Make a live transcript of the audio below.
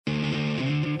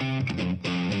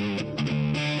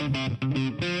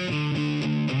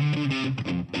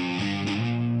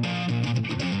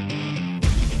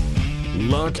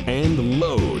lock, and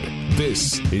load.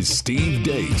 This is Steve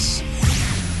Deace.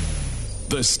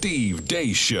 The Steve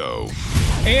Deace Show.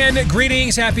 And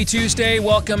greetings. Happy Tuesday.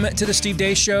 Welcome to the Steve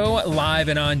Deace Show, live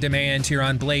and on demand here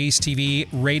on Blaze TV,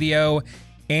 radio,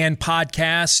 and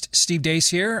podcast. Steve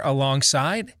Deace here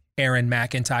alongside Aaron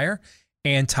McIntyre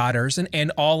and Todd Erzen.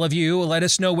 And all of you, let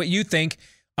us know what you think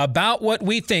about what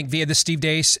we think via the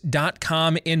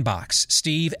stevedeace.com inbox.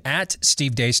 Steve at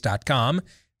stevedeace.com.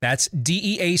 That's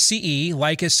DEACE.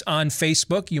 Like us on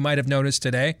Facebook. You might have noticed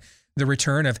today the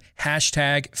return of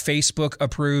hashtag Facebook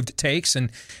approved takes. And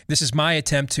this is my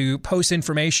attempt to post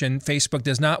information Facebook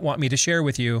does not want me to share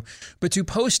with you, but to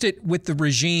post it with the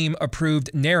regime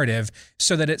approved narrative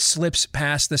so that it slips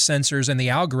past the censors and the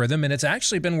algorithm. And it's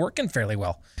actually been working fairly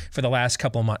well for the last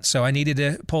couple of months. So I needed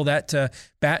to pull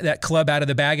that club out of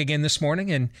the bag again this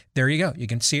morning. And there you go. You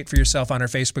can see it for yourself on our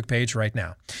Facebook page right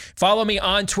now. Follow me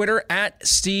on Twitter at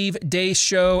Steve Deace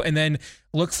Show, and then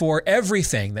look for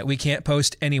everything that we can't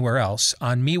post anywhere else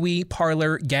on MeWe,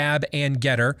 Parler, Gab, and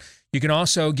Getter. You can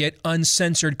also get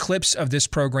uncensored clips of this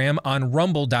program on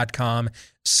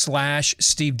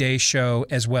rumble.com/Steve Deace Show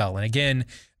as well. And again,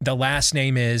 the last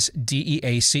name is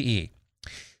DEACE.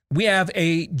 We have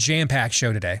a jam-packed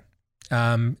show today.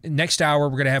 Next hour,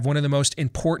 we're going to have one of the most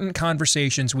important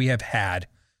conversations we have had,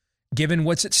 given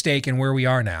what's at stake and where we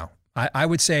are now. I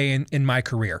would say in my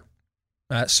career.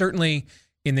 Certainly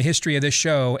in the history of this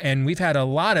show, and we've had a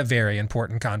lot of very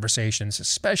important conversations,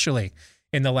 especially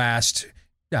in the last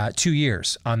 2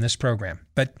 years on this program.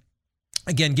 But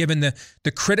again, given the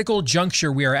critical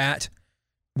juncture we are at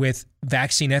with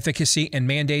vaccine efficacy and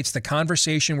mandates, the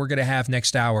conversation we're going to have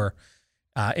next hour,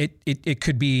 it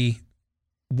could be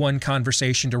one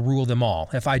conversation to rule them all,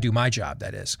 if I do my job,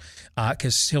 that is,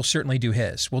 because he'll certainly do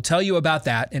his. We'll tell you about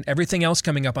that and everything else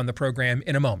coming up on the program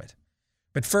in a moment.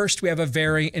 But first, we have a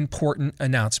very important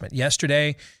announcement.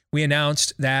 Yesterday, we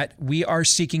announced that we are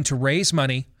seeking to raise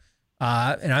money,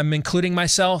 and I'm including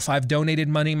myself. I've donated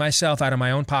money myself out of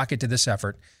my own pocket to this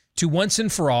effort, to once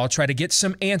and for all try to get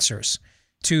some answers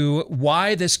to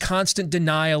why this constant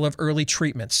denial of early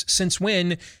treatments. Since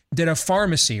when did a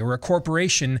pharmacy or a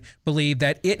corporation believe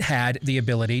that it had the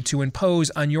ability to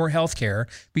impose on your healthcare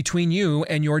between you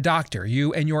and your doctor,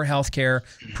 you and your healthcare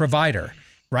provider,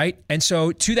 right? And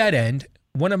so to that end,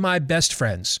 one of my best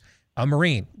friends, a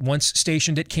Marine, once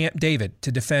stationed at Camp David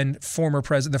to defend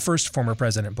the first former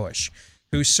President Bush,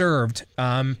 who served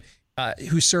in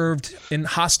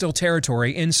hostile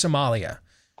territory in Somalia,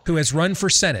 who has run for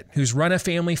Senate, who's run a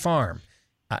family farm.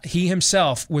 He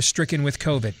himself was stricken with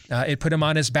COVID. It put him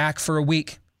on his back for a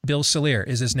week. Bill Salir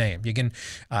is his name. You can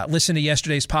listen to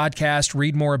yesterday's podcast,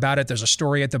 read more about it. There's a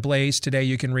story at the Blaze today.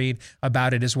 You can read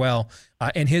about it as well,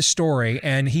 and his story.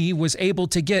 And he was able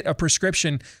to get a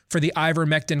prescription for the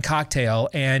ivermectin cocktail,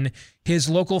 and his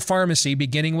local pharmacy,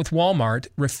 beginning with Walmart,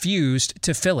 refused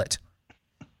to fill it.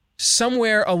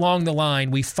 Somewhere along the line,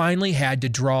 we finally had to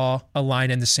draw a line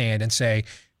in the sand and say,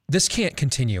 this can't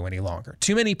continue any longer.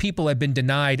 Too many people have been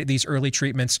denied these early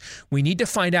treatments. We need to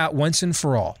find out once and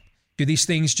for all, do these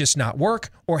things just not work,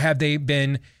 or have they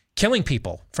been killing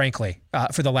people, frankly,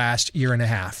 for the last year and a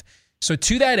half? So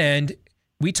to that end,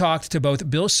 we talked to both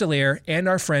Bill Salir and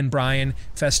our friend Brian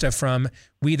Festa from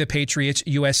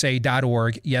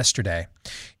WeThePatriotsUSA.org yesterday.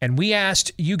 And we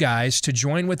asked you guys to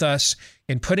join with us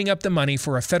in putting up the money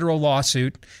for a federal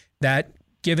lawsuit that,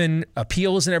 given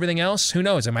appeals and everything else, who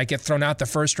knows? It might get thrown out the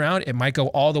first round. It might go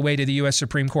all the way to the U.S.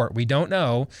 Supreme Court. We don't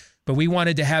know. But we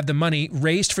wanted to have the money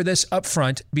raised for this up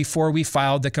front before we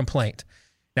filed the complaint.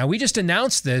 Now, we just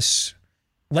announced this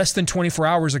less than 24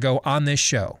 hours ago on this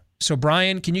show. So,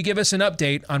 Brian, can you give us an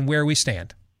update on where we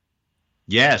stand?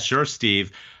 Yeah, sure,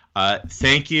 Steve.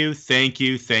 Thank you.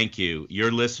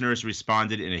 Your listeners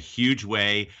responded in a huge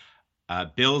way.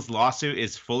 Bill's lawsuit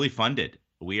is fully funded.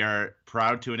 We are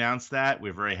proud to announce that.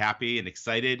 We're very happy and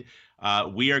excited.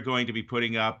 We are going to be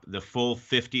putting up the full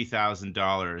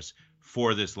 $50,000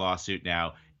 for this lawsuit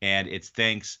now, and it's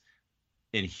thanks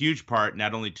in huge part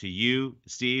not only to you,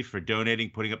 Steve, for donating,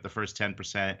 putting up the first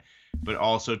 10%, but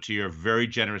also to your very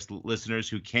generous listeners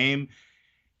who came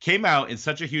out in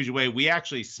such a huge way. We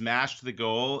actually smashed the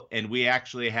goal, and we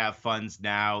actually have funds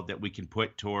now that we can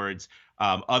put towards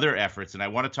other efforts, and I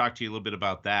want to talk to you a little bit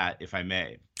about that, if I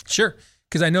may. Sure,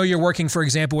 because I know you're working, for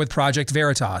example, with Project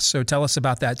Veritas, so tell us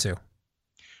about that too.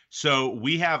 So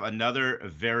we have another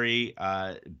very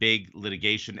big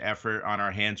litigation effort on our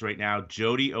hands right now.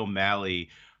 Jody O'Malley,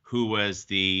 who was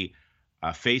the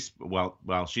I was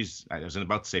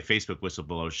about to say Facebook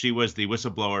whistleblower. She was the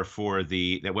whistleblower for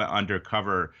that went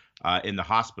undercover in the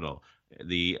hospital,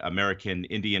 the American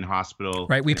Indian Hospital.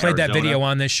 Right. We played Arizona. That video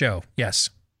on this show. Yes.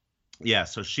 Yeah,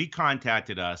 so she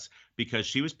contacted us because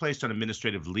she was placed on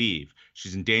administrative leave.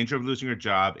 She's in danger of losing her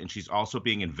job, and she's also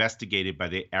being investigated by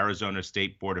the Arizona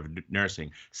State Board of Nursing,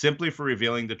 simply for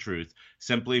revealing the truth,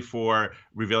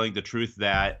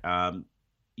 that,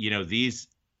 these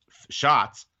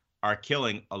shots are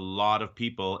killing a lot of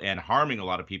people and harming a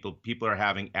lot of people. People are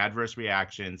having adverse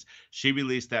reactions. She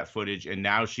released that footage, and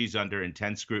now she's under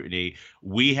intense scrutiny.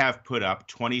 We have put up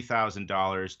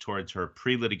 $20,000 towards her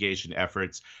pre-litigation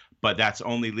efforts, but that's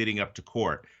only leading up to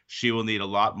court. She will need a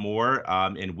lot more,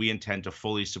 and we intend to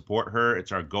fully support her.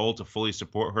 It's our goal to fully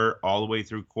support her all the way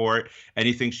through court.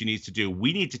 Anything she needs to do,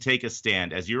 we need to take a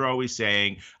stand. As you're always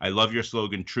saying, I love your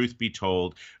slogan, truth be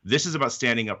told. This is about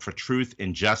standing up for truth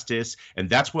and justice, and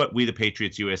that's what We the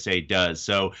Patriots USA does.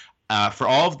 So for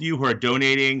all of you who are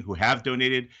donating, who have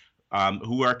donated,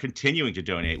 who are continuing to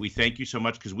donate, we thank you so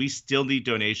much, because we still need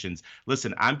donations.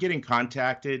 Listen, I'm getting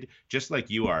contacted, just like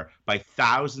you are, by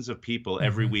thousands of people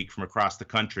every week from across the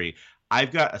country.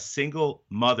 I've got a single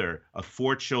mother of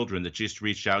 4 children that just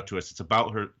reached out to us. It's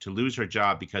about her to lose her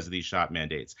job because of these shot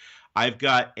mandates. I've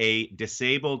got a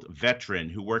disabled veteran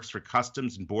who works for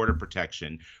Customs and Border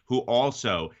Protection, who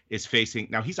also is facing,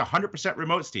 now he's 100%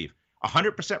 remote, Steve.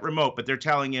 100% remote, but they're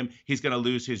telling him he's going to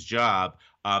lose his job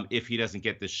if he doesn't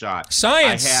get this shot.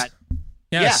 Science.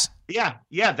 Yes.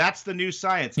 Yeah. That's the new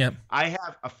science. Yep. I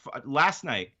have last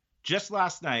night,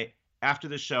 after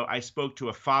the show, I spoke to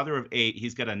a father of 8.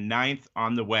 He's got a 9th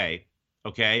on the way.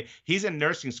 Okay. He's in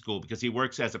nursing school because he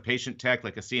works as a patient tech,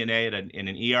 like a CNA in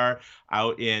an ER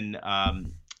out in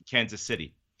Kansas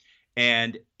City.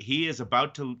 And he is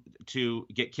about to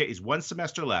get kicked. He's 1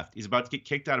 semester left. He's about to get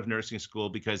kicked out of nursing school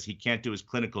because he can't do his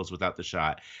clinicals without the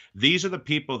shot. These are the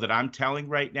people that I'm telling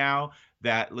right now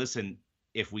that, listen,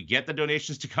 if we get the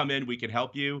donations to come in, we can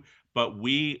help you, but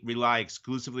we rely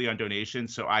exclusively on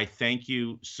donations. So I thank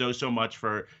you so much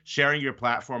for sharing your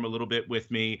platform a little bit with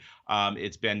me.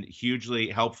 It's been hugely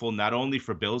helpful, not only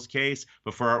for Bill's case,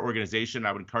 but for our organization.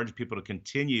 I would encourage people to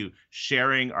continue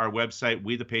sharing our website,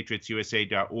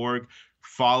 wethepatriotsusa.org.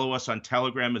 Follow us on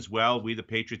Telegram as well, We the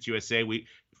Patriots USA.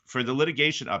 For the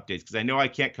litigation updates, because I know I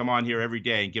can't come on here every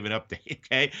day and give an update,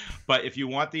 okay? But if you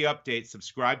want the updates,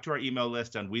 subscribe to our email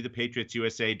list on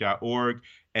wethepatriotsusa.org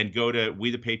and go to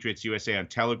We the Patriots USA on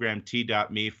Telegram,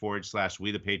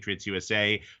 t.me/We the Patriots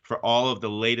USA for all of the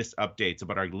latest updates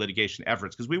about our litigation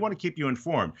efforts, because we want to keep you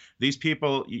informed. These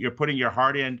people, you're putting your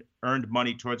hard-earned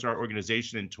money towards our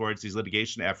organization and towards these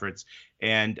litigation efforts,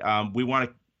 and we want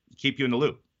to keep you in the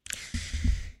loop.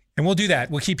 And we'll do that.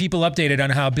 We'll keep people updated on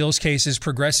how Bill's case is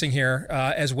progressing here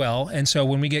as well. And so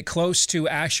when we get close to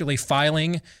actually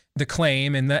filing the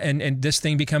claim and this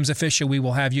thing becomes official, we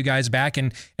will have you guys back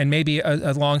and maybe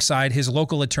alongside his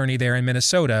local attorney there in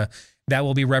Minnesota that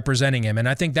will be representing him. And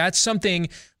I think that's something.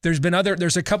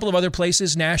 There's a couple of other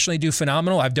places nationally do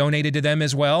phenomenal. I've donated to them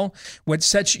as well. What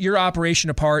sets your operation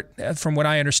apart, from what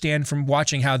I understand from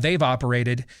watching how they've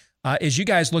operated, is you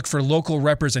guys look for local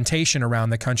representation around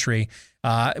the country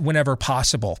whenever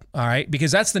possible. All right,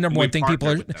 because that's the number one thing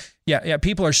people are.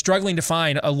 People are struggling to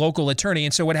find a local attorney,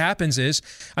 and so what happens is,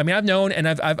 I mean, I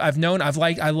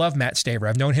love Matt Staver.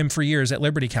 I've known him for years at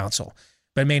Liberty Counsel.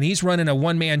 But man, he's running a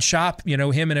one-man shop,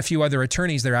 him and a few other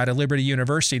attorneys there out of Liberty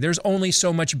University. There's only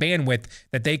so much bandwidth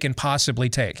that they can possibly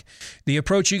take. The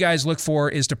approach you guys look for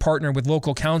is to partner with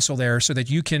local counsel there so that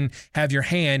you can have your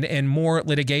hand in more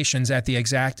litigations at the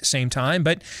exact same time.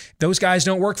 But those guys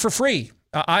don't work for free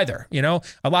either. A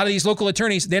lot of these local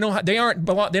attorneys, they don't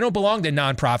belong to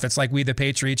nonprofits like We the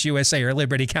Patriots USA or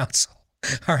Liberty Counsel.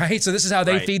 All right. So this is how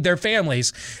they feed their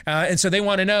families. And so they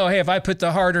want to know, hey, if I put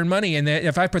the hard-earned money in there,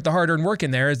 if I put the hard-earned work in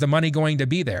there, is the money going to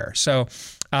be there? So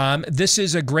this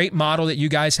is a great model that you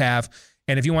guys have.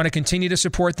 And if you want to continue to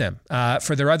support them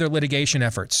for their other litigation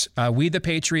efforts,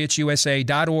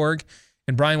 wethepatriotsusa.org.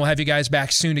 And Brian, we'll have you guys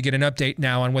back soon to get an update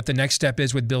now on what the next step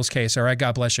is with Bill's case. All right.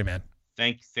 God bless you, man.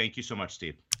 Thank you so much,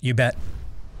 Steve. You bet.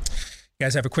 You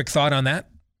guys have a quick thought on that?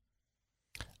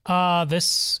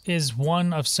 This is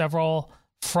one of several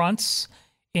fronts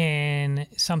in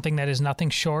something that is nothing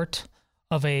short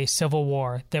of a civil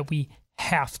war that we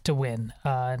have to win.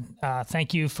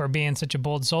 Thank you for being such a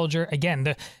bold soldier.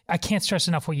 Again, I can't stress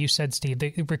enough what you said, Steve.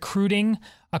 The recruiting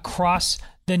across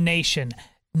the nation.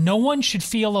 No one should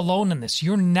feel alone in this.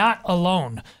 You're not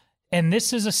alone. And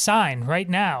this is a sign right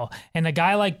now. And a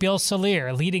guy like Bill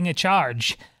Salir leading a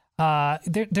charge.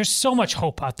 There's so much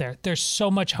hope out there. There's so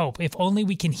much hope. If only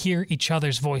we can hear each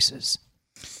other's voices.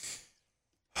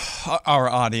 Our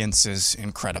audience is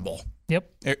incredible.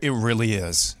 Yep. It really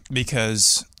is.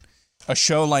 Because a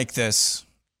show like this,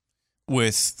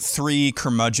 with 3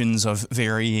 curmudgeons of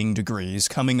varying degrees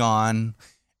coming on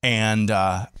and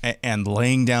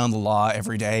laying down the law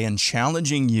every day and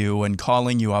challenging you and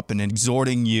calling you up and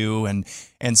exhorting you and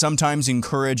sometimes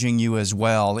encouraging you as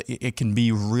well. It can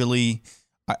be really,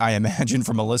 I imagine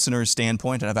from a listener's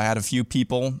standpoint, and I've had a few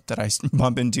people that I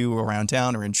bump into around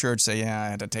town or in church say, yeah, I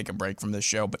had to take a break from this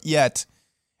show. But yet,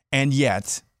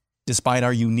 despite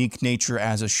our unique nature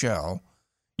as a show,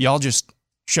 y'all just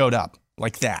showed up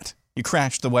like that. You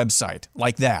crashed the website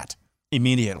like that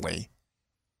immediately.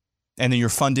 And then you're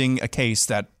funding a case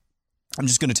that, I'm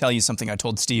just going to tell you something I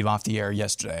told Steve off the air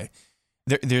yesterday.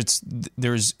 It's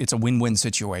a win-win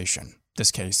situation,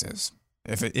 this case is,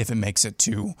 if it makes it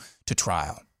to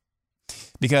trial.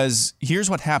 Because here's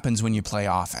what happens when you play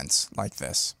offense like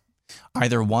this.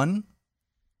 Either one,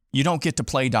 you don't get to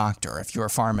play doctor if you're a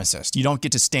pharmacist. You don't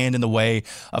get to stand in the way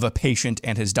of a patient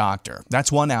and his doctor.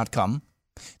 That's one outcome.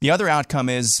 The other outcome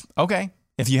is, okay,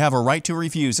 if you have a right to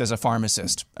refuse as a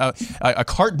pharmacist, a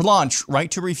carte blanche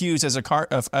right to refuse as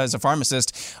a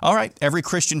pharmacist, all right, every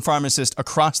Christian pharmacist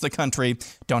across the country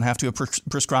don't have to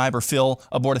prescribe or fill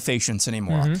abortifacients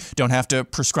anymore. Mm-hmm. Don't have to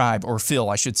prescribe or fill,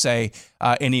 I should say,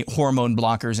 any hormone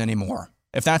blockers anymore.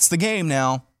 If that's the game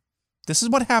now, this is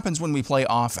what happens when we play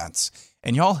offense.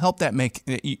 And y'all helped that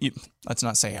let's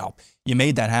not say help. You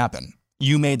made that happen.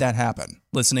 You made that happen,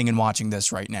 listening and watching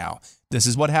this right now. This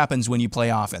is what happens when you play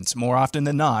offense. More often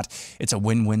than not, it's a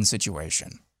win-win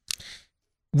situation.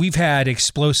 We've had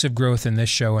explosive growth in this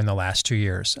show in the last 2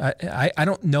 years. I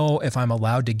don't know if I'm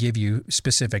allowed to give you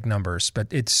specific numbers, but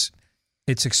it's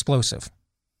explosive.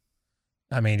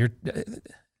 I mean, you're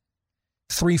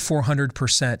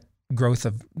 300-400% growth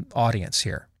of audience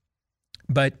here.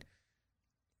 But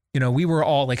we were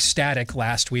all ecstatic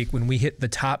last week when we hit the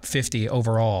top 50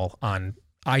 overall on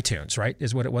iTunes, right?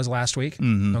 Is what it was last week.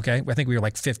 Mm-hmm. Okay. I think we were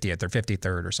like 50th or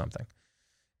 53rd or something.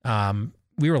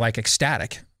 We were like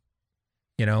ecstatic,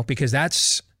 because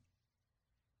that's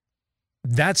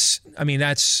Ben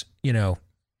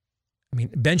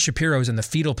Shapiro's in the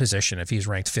fetal position if he's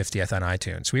ranked 50th on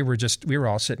iTunes. We were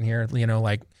all sitting here,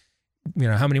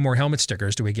 how many more helmet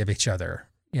stickers do we give each other?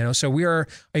 So we are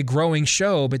a growing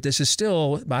show, but this is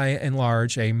still, by and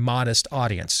large, a modest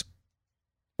audience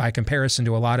by comparison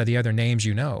to a lot of the other names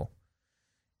you know.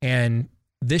 And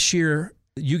this year,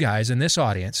 you guys in this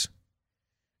audience,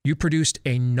 you produced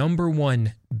a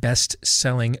 #1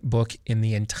 best-selling book in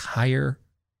the entire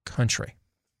country.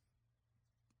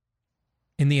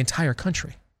 In the entire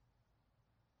country.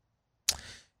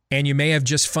 And you may have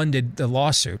just funded the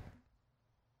lawsuit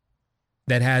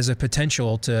that has a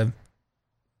potential to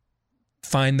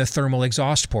find the thermal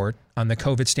exhaust port on the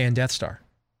COVID-Stan Death Star.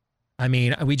 I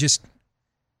mean,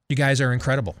 you guys are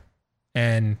incredible,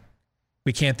 and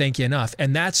we can't thank you enough.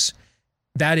 And that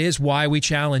is why we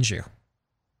challenge you,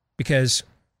 because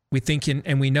we think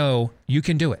and we know you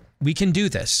can do it. We can do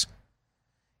this.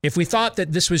 If we thought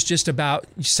that this was just about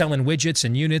selling widgets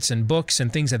and units and books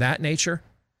and things of that nature,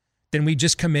 then we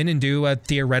just come in and do a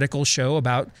theoretical show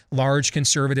about large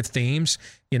conservative themes,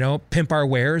 pimp our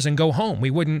wares and go home. We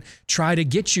wouldn't try to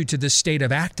get you to this state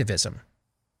of activism.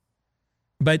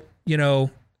 But,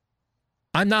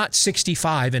 I'm not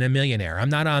 65 and a millionaire. I'm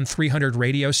not on 300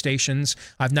 radio stations.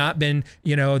 I've not been,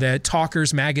 the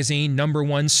Talkers magazine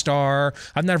 #1 star.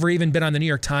 I've never even been on the New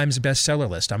York Times bestseller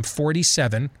list. I'm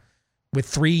 47 with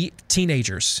 3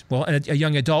 teenagers, well, a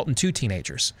young adult and 2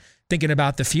 teenagers, thinking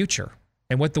about the future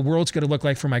and what the world's going to look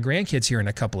like for my grandkids here in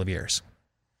a couple of years.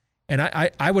 And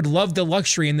I would love the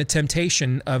luxury and the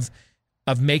temptation of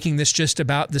making this just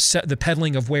about the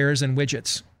peddling of wares and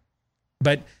widgets.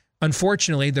 But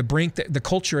unfortunately, the brink that the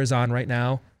culture is on right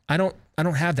now, I don't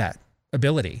have that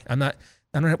ability. We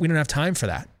don't have time for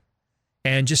that.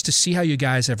 And just to see how you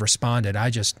guys have responded,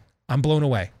 I'm blown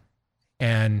away.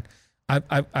 And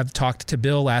I've talked to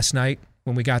Bill last night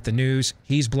when we got the news.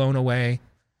 He's blown away.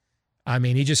 I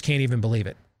mean, he just can't even believe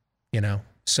it,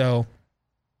 So,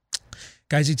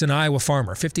 guys, he's an Iowa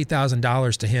farmer.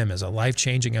 $50,000 to him is a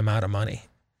life-changing amount of money.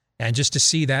 And just to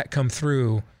see that come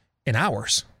through in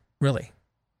hours, really.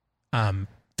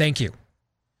 Thank you.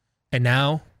 And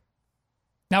now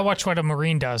watch what a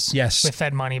Marine does. Yes. With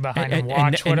that money behind him.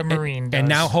 Watch what a Marine does. And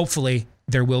now, hopefully,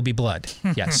 there will be blood.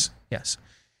 Yes, yes.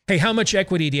 Hey, how much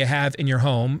equity do you have in your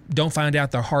home? Don't find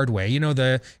out the hard way.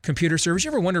 The computer servers.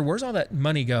 You ever wonder, where's all that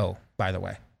money go, by the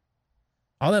way?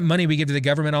 All that money we give to the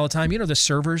government all the time. The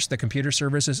servers, the computer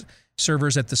servers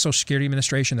at the Social Security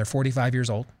Administration, they're 45 years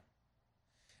old.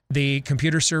 The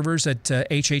computer servers at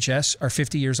HHS are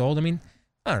 50 years old. I mean,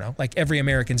 I don't know, like every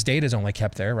American's data is only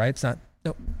kept there, right? It's not,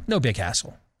 no big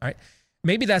hassle, right?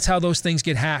 Maybe that's how those things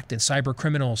get hacked and cyber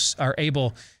criminals are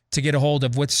able to get a hold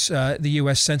of what's the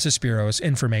U.S. Census Bureau's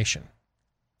information.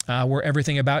 where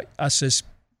everything about us is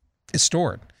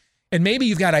stored. And maybe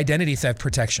you've got identity theft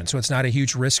protection, so it's not a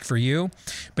huge risk for you,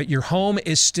 but your home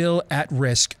is still at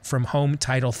risk from home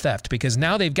title theft because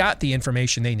now they've got the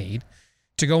information they need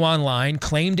to go online,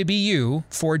 claim to be you,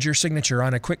 forge your signature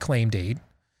on a quick claim deed,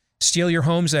 steal your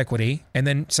home's equity, and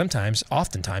then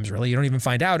oftentimes really, you don't even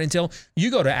find out until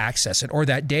you go to access it or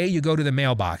that day you go to the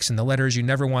mailbox and the letters you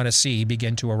never want to see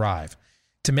begin to arrive.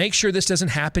 To make sure this doesn't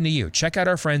happen to you, check out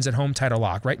our friends at Home Title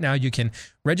Lock. Right now, you can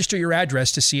register your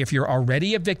address to see if you're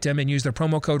already a victim and use the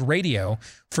promo code RADIO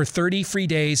for 30 free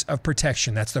days of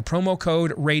protection. That's the promo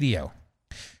code RADIO.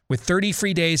 With 30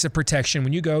 free days of protection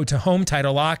when you go to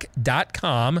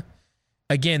HomeTitleLock.com.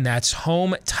 Again, that's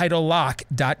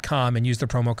HomeTitleLock.com and use the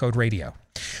promo code RADIO.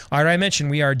 All right, I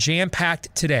mentioned we are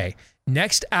jam-packed today.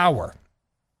 Next hour,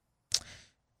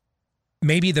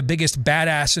 maybe the biggest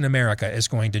badass in America is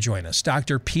going to join us.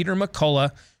 Dr. Peter McCullough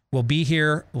will be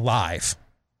here live.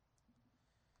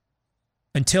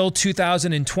 Until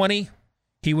 2020,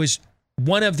 he was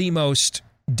one of the most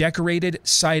decorated,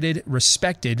 cited,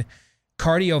 respected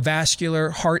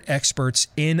cardiovascular heart experts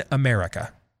in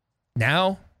America.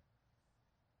 Now,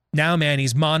 man,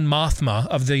 he's Mon Mothma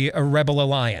of the Rebel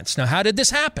Alliance. Now, how did this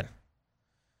happen?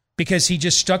 Because he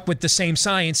just stuck with the same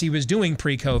science he was doing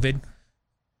pre-COVID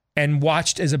and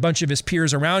watched as a bunch of his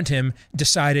peers around him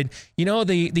decided,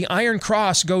 the Iron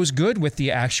Cross goes good with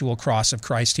the actual cross of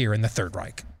Christ here in the Third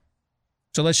Reich.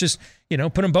 So let's just,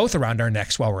 put them both around our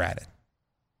necks while we're at it.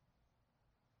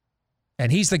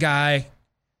 And he's the guy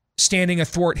standing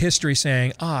athwart history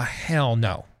saying, hell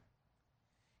no.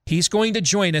 He's going to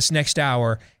join us next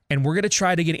hour, and we're going to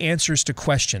try to get answers to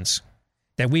questions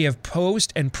that we have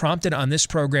posed and prompted on this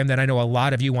program that I know a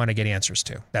lot of you want to get answers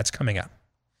to. That's coming up.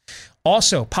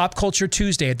 Also, Pop Culture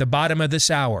Tuesday at the bottom of this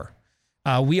hour.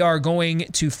 We are going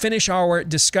to finish our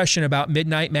discussion about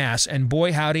Midnight Mass, and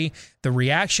boy howdy, the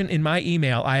reaction in my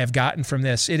email I have gotten from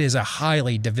this, it is a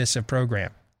highly divisive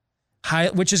program,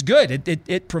 which is good.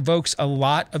 It provokes a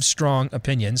lot of strong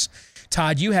opinions.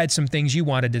 Todd, you had some things you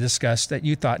wanted to discuss that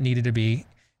you thought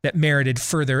that merited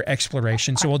further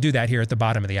exploration. So we'll do that here at the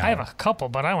bottom of the hour. I have a couple,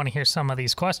 but I want to hear some of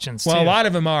these questions, Well, too. a lot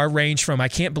of them range from, I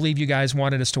can't believe you guys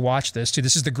wanted us to watch this, to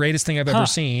this is the greatest thing I've ever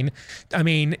seen. I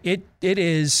mean,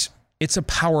 it's a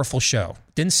powerful show.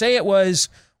 Didn't say it was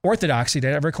orthodoxy.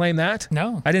 Did I ever claim that?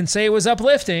 No. I didn't say it was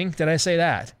uplifting. Did I say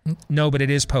that? No, but it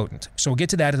is potent. So we'll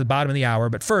get to that at the bottom of the hour.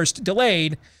 But first,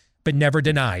 delayed, but never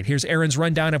denied. Here's Aaron's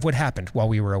rundown of what happened while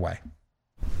we were away.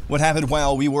 What happened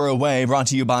while we were away, brought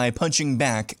to you by Punching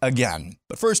Back Again.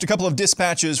 But first, a couple of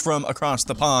dispatches from across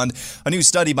the pond. A new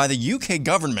study by the UK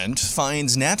government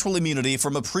finds natural immunity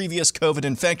from a previous COVID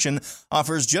infection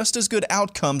offers just as good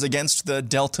outcomes against the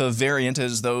Delta variant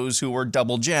as those who were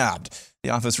double jabbed. The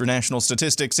Office for National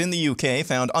Statistics in the UK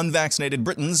found unvaccinated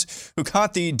Britons who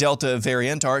caught the Delta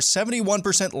variant are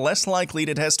 71% less likely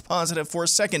to test positive for a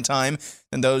second time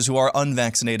than those who are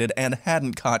unvaccinated and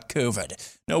hadn't caught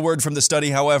COVID. No word from the study,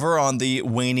 however, on the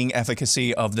waning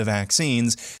efficacy of the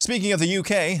vaccines. Speaking of the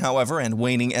UK, however, and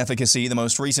waning efficacy, the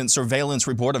most recent surveillance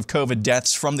report of COVID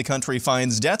deaths from the country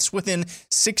finds deaths within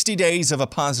 60 days of a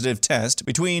positive test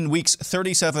between weeks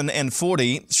 37 and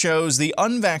 40 shows the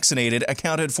unvaccinated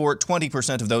accounted for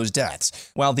 20% of those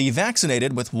deaths, while the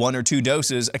vaccinated with 1 or 2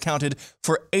 doses accounted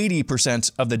for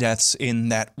 80% of the deaths in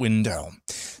that window.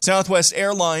 Southwest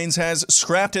Airlines has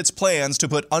scrapped its plans to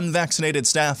put unvaccinated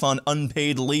staff on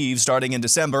unpaid leave starting in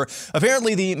December.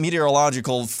 Apparently, the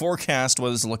meteorological forecast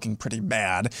was looking pretty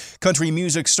bad. Country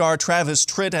music star Travis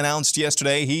Tritt announced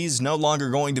yesterday he's no longer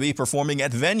going to be performing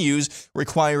at venues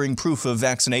requiring proof of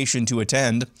vaccination to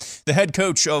attend. The head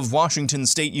coach of Washington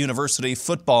State University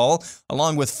football,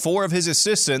 along with 4 of his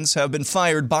assistants, have been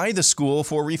fired by the school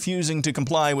for refusing to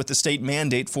comply with the state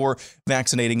mandate for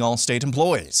vaccinating all state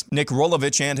employees. Nick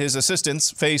Rolovich and his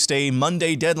assistants faced a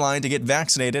Monday deadline to get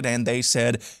vaccinated, and they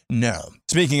said no.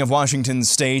 Speaking of Washington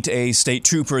State, a state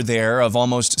trooper there of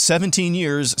almost 17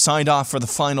 years signed off for the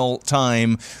final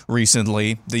time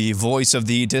recently. The voice of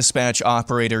the dispatch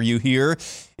operator you hear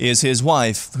is his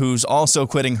wife, who's also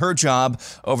quitting her job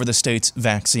over the state's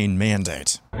vaccine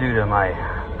mandate. Due to my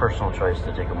personal choice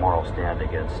to take a moral stand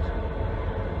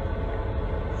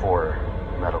for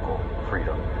medical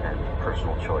freedom and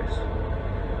personal choice,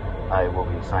 I will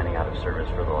be signing out of service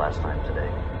for the last time today.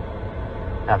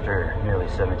 After nearly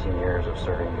 17 years of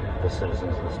serving the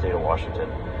citizens of the state of Washington,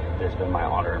 it has been my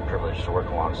honor and privilege to work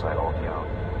alongside all of you.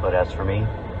 But as for me,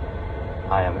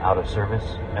 I am out of service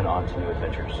and on to new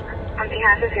adventures. On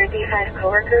behalf of your D5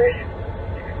 coworkers,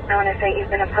 I want to say you've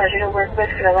been a pleasure to work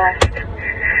with for the last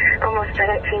almost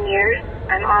 17 years.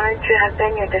 I'm honored to have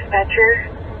been your dispatcher,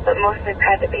 but mostly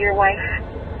proud to be your wife.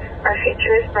 Our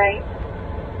future is bright.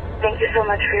 Thank you so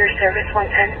much for your service,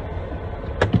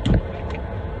 110.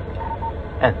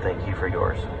 And thank you for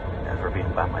yours, and for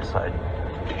being by my side.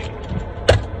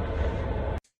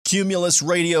 Cumulus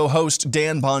radio host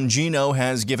Dan Bongino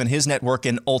has given his network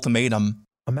an ultimatum.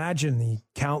 Imagine the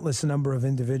countless number of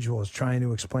individuals trying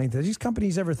to explain to these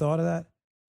companies. Ever thought of that?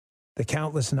 The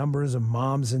countless numbers of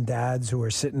moms and dads who are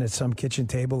sitting at some kitchen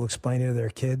table explaining to their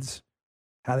kids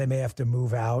how they may have to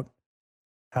move out,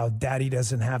 how daddy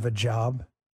doesn't have a job,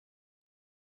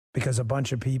 because a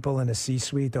bunch of people in a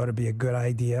C-suite thought it'd be a good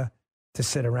idea to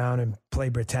sit around and play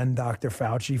pretend Dr.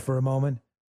 Fauci for a moment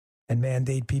and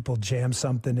mandate people jam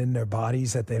something in their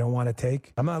bodies that they don't want to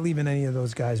take. I'm not leaving any of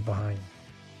those guys behind.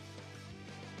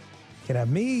 You can have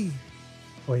me,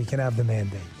 or you can have the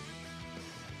mandate.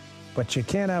 But you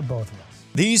can't have both of us.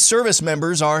 These service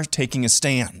members are taking a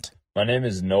stand. My name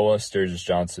is Noah Sturgis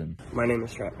Johnson. My name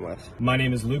is Stratton West. My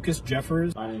name is Lucas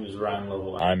Jeffers. My name is Ryan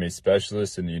Lovell. I'm a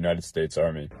specialist in the United States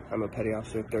Army. I'm a petty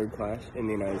officer 3rd class in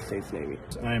the United States Navy.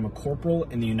 I am a corporal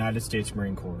in the United States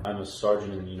Marine Corps. I'm a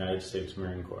sergeant in the United States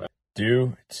Marine Corps.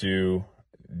 Due to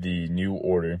the new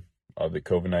order of the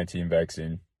COVID-19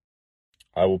 vaccine,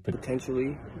 I will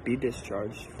potentially be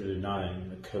discharged for denying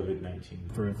the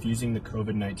COVID-19, for refusing the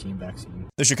COVID-19 vaccine.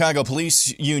 The Chicago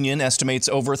Police Union estimates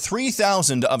over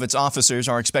 3,000 of its officers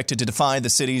are expected to defy the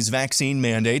city's vaccine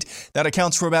mandate. That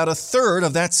accounts for about a third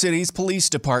of that city's police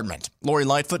department. Lori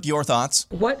Lightfoot, your thoughts?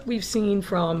 What we've seen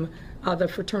from the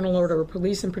Fraternal Order of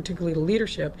Police, and particularly the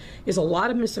leadership, is a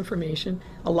lot of misinformation,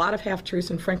 a lot of half-truths,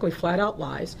 and frankly flat-out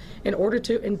lies in order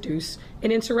to induce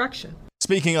an insurrection.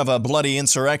 Speaking of a bloody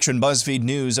insurrection, BuzzFeed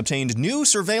News obtained new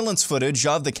surveillance footage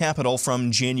of the Capitol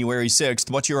from January 6th.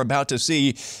 What you're about to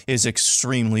see is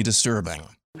extremely disturbing.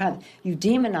 You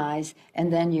demonize,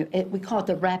 and then we call it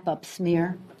the wrap-up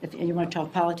smear. If you want to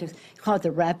talk politics, you call it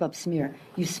the wrap-up smear.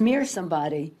 You smear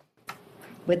somebody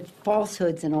with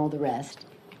falsehoods and all the rest,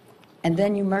 and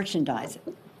then you merchandise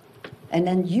it. And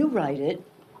then you write it,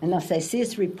 and they'll say, see,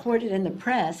 it's reported in the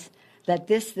press that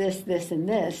this, and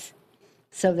this.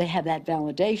 So they have that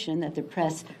validation that the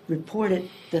press reported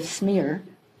the smear,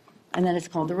 and then it's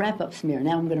called the wrap-up smear.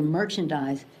 Now I'm going to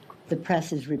merchandise the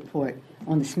press's report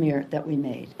on the smear that we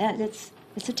made. And it's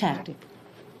a tactic,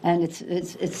 and it's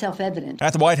self-evident.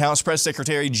 At the White House, Press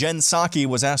Secretary Jen Psaki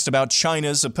was asked about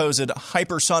China's supposed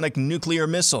hypersonic nuclear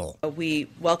missile. We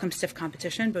welcome stiff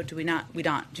competition, but we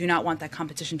do not want that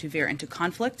competition to veer into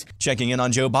conflict. Checking in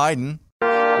on Joe Biden.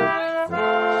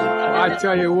 I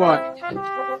tell you what,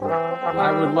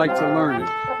 I would like to learn it.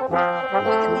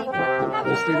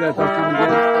 Let's do that. They'll come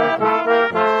again.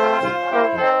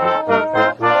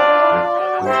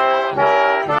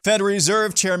 Fed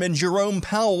Reserve Chairman Jerome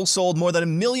Powell sold more than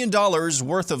 $1 million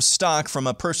worth of stock from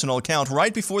a personal account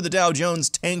right before the Dow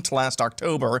Jones tanked last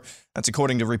October. That's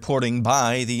according to reporting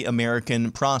by the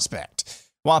American Prospect.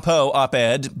 WAPO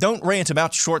op-ed, don't rant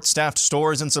about short-staffed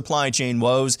stores and supply chain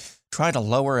woes. Try to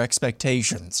lower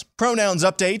expectations. Pronouns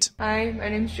update. Hi, my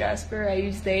name's Jasper. I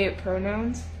use they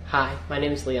pronouns. Hi, my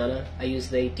name is Liana. I use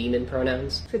they demon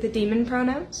pronouns. For the demon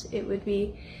pronouns, it would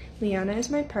be Liana is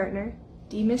my partner,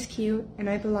 Deem is cute, and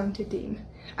I belong to Deem.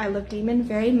 I love Demon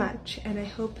very much, and I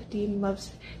hope Deem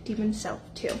loves Demon's self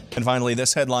too. And finally,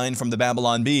 this headline from the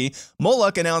Babylon Bee.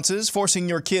 Moloch announces forcing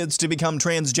your kids to become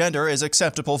transgender is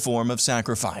acceptable form of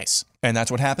sacrifice. And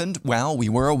that's what happened while we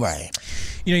were away.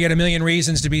 You know, you got a million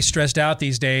reasons to be stressed out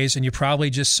these days, and you probably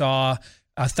just saw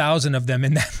 1,000 of them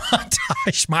in that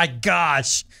montage. My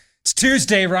gosh. It's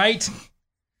Tuesday, right?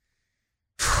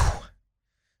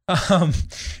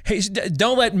 Hey,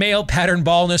 don't let male pattern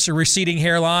baldness or receding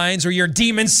hairlines or your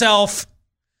demon self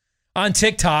on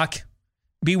TikTok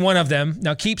be one of them.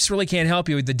 Now, Keeps really can't help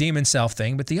you with the demon self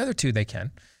thing, but the other two they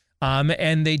can.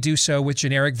 And they do so with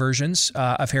generic versions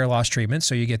of hair loss treatment,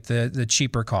 so you get the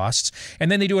cheaper costs.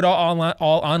 And then they do it all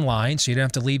online, so you don't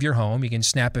have to leave your home. You can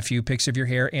snap a few pics of your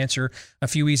hair, answer a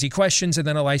few easy questions, and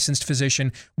then a licensed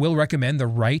physician will recommend the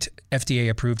right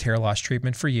FDA-approved hair loss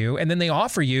treatment for you. And then they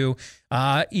offer you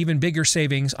even bigger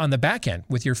savings on the back end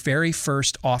with your very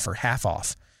first offer, half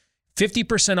off.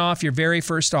 50% off your very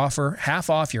first offer, half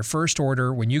off your first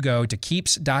order when you go to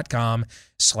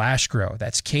keeps.com/grow.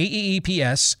 That's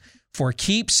KEEPS for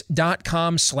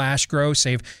keeps.com/grow.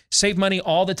 Save money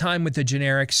all the time with the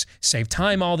generics, save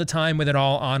time all the time with it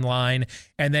all online,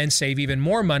 and then save even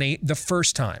more money the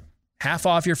first time. Half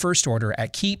off your first order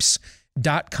at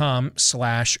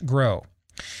keeps.com/grow.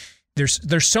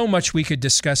 There's so much we could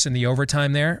discuss in the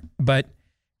overtime there, but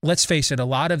let's face it, a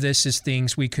lot of this is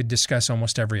things we could discuss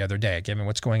almost every other day, given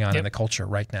what's going on in the culture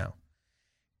right now.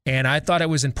 And I thought it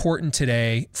was important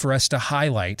today for us to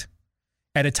highlight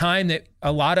at a time that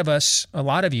a lot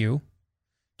of you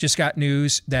just got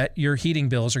news that your heating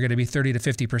bills are going to be 30 to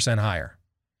 50% higher.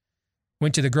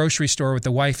 Went to the grocery store with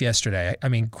the wife yesterday. I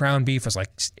mean, ground beef was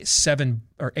like $7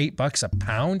 or $8 a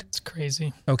pound. It's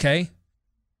crazy. Okay.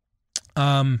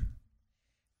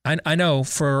 I know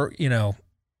for,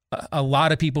 a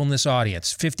lot of people in this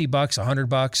audience, $50,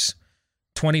 $100,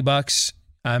 $20.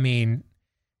 I mean,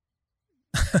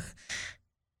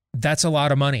 that's a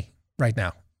lot of money right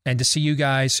now. And to see you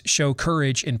guys show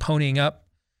courage in ponying up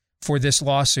for this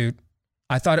lawsuit,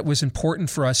 I thought it was important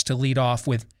for us to lead off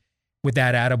with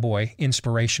that attaboy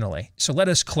inspirationally. So let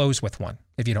us close with one,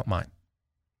 if you don't mind.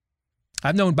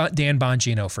 I've known Dan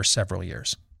Bongino for several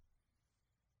years.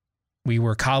 We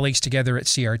were colleagues together at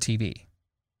CRTV.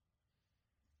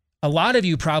 A lot of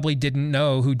you probably didn't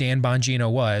know who Dan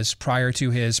Bongino was prior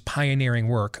to his pioneering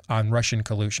work on Russian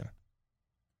collusion.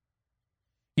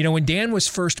 When Dan was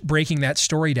first breaking that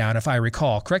story down, if I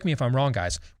recall, correct me if I'm wrong,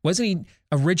 guys, wasn't he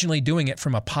originally doing it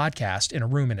from a podcast in a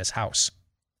room in his house?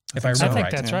 If I remember right. I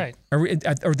think that's right.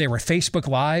 Or they were Facebook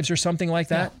Lives or something like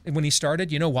that when he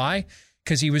started. You know why?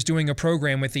 Because he was doing a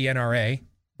program with the NRA.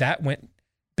 That went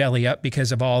belly up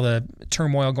because of all the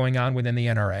turmoil going on within the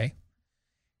NRA.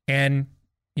 And,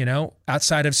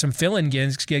 outside of some fill-in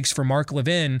gigs for Mark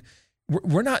Levin,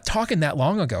 we're not talking that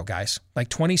long ago, guys. Like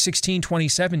 2016,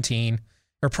 2017,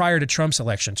 or prior to Trump's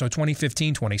election. So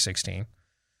 2015, 2016.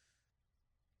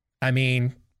 I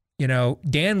mean,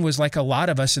 Dan was like a lot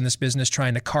of us in this business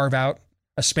trying to carve out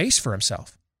a space for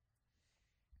himself.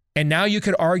 And now you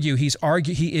could argue he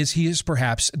is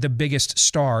perhaps the biggest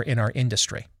star in our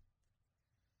industry.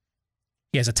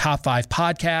 He has a top 5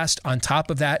 podcast. On top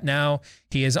of that, now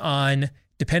he is on,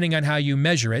 depending on how you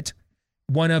measure it,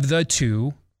 one of the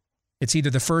 2. It's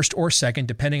either the first or second,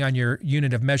 depending on your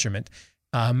unit of measurement,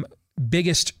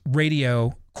 biggest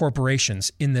radio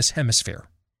corporations in this hemisphere.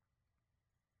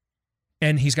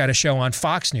 And he's got a show on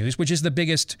Fox News, which is the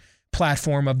biggest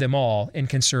platform of them all in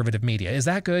conservative media. Is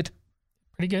that good?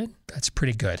 Pretty good. That's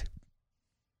pretty good.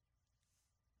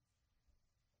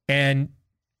 And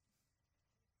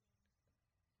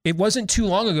it wasn't too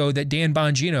long ago that Dan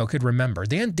Bongino could remember.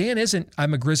 Dan isn't,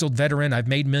 I'm a grizzled veteran. I've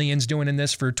made millions doing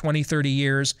this for 20, 30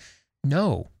 years.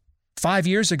 No. 5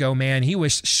 years ago, man, he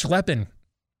was schlepping,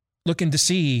 looking to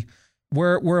see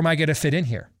where am I going to fit in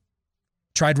here.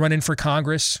 Tried running for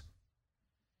Congress.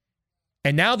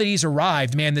 And now that he's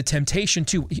arrived, man, the temptation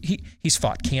to, he's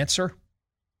fought cancer.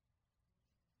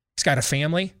 He's got a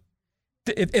family.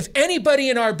 If anybody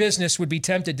in our business would be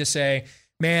tempted to say,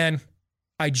 man,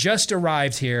 I just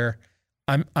arrived here,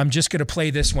 I'm just going to play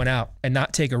this one out and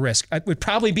not take a risk, it would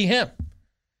probably be him.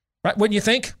 Right? Wouldn't you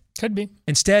think? Could be.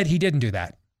 Instead, he didn't do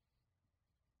that.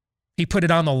 He put it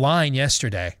on the line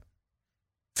yesterday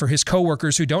for his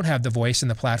coworkers who don't have the voice and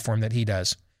the platform that he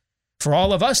does. For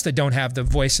all of us that don't have the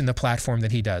voice and the platform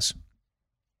that he does.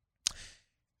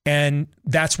 And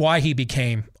that's why he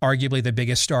became arguably the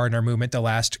biggest star in our movement the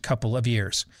last couple of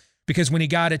years. Because when he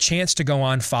got a chance to go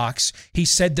on Fox, he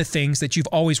said the things that you've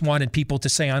always wanted people to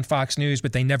say on Fox News,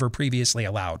 but they never previously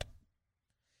allowed.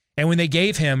 And when they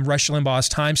gave him Rush Limbaugh's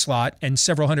time slot and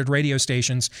several hundred radio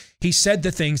stations, he said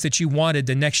the things that you wanted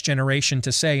the next generation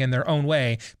to say in their own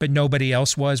way, but nobody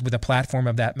else was with a platform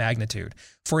of that magnitude.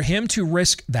 For him to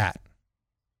risk that,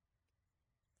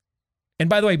 and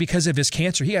by the way, because of his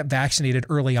cancer, he got vaccinated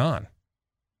early on.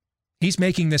 He's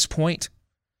making this point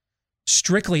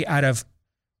strictly out of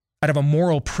a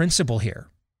moral principle here.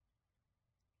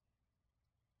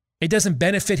 It doesn't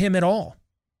benefit him at all.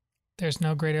 There's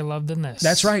no greater love than this.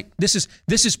 That's right. This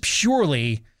is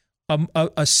purely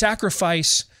a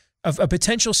sacrifice, of a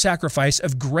potential sacrifice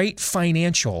of great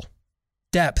financial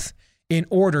depth in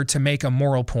order to make a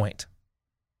moral point.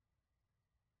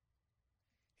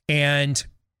 And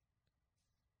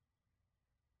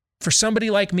for somebody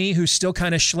like me who's still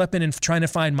kind of schlepping and trying to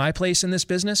find my place in this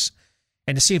business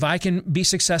and to see if I can be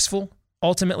successful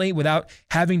ultimately without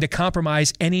having to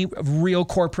compromise any real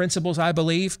core principles I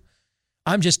believe,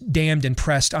 I'm just damned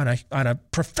impressed on a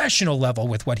professional level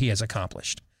with what he has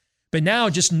accomplished. But now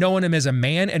just knowing him as a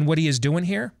man and what he is doing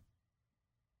here,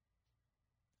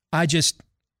 I'm just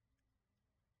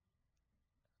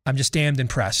damned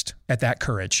impressed at that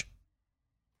courage.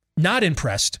 Not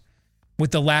impressed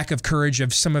with the lack of courage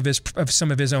of some of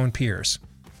his own peers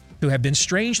who have been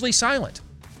strangely silent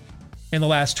in the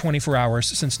last 24 hours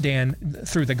since Dan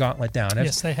threw the gauntlet down.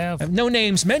 Yes, they have. No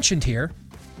names mentioned here,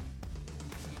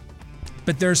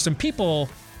 but there's some people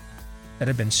that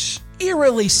have been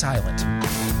eerily silent.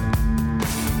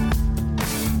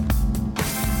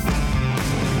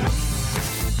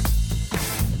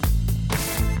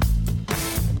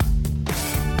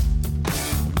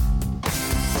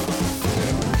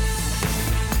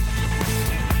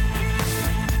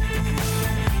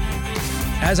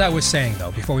 As I was saying,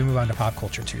 though, before we move on to Pop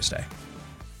Culture Tuesday,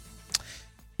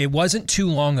 it wasn't too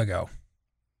long ago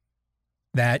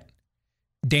that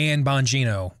Dan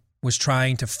Bongino was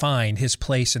trying to find his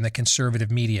place in the conservative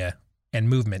media and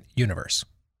movement universe.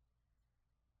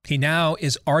 He now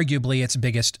is arguably its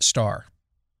biggest star.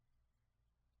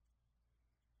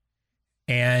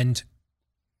 And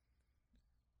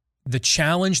the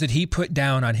challenge that he put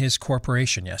down on his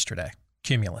corporation yesterday,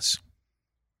 Cumulus,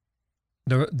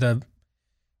 the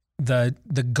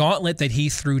gauntlet that he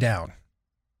threw down,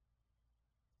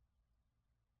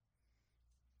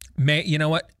 you know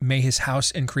what? May his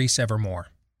house increase evermore.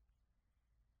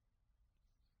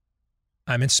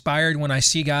 I'm inspired when I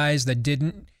see guys that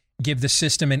didn't give the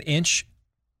system an inch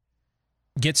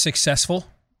get successful.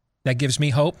 That gives me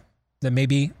hope that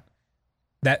maybe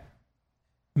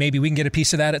we can get a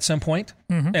piece of that at some point.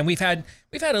 Mm-hmm. And we've had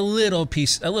a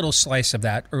little slice of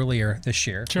that earlier this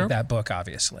year with that book,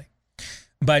 obviously.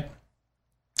 But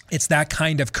it's that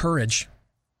kind of courage.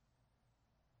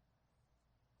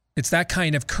 It's that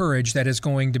kind of courage that is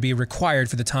going to be required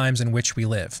for the times in which we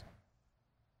live.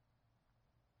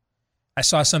 I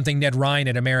saw something Ned Ryan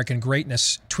at American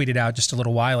Greatness tweeted out just a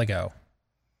little while ago.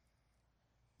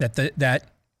 That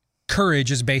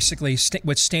courage is basically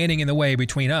what's standing in the way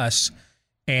between us,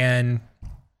 and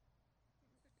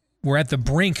we're at the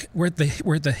brink. We're at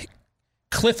the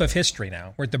cliff of history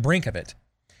now. We're at the brink of it,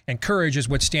 and courage is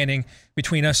what's standing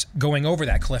between us going over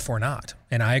that cliff or not.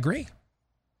 And I agree.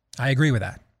 I agree with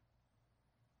that.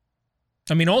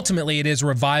 I mean, ultimately, it is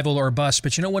revival or bust.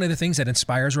 But you know, one of the things that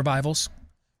inspires revivals,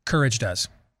 courage does.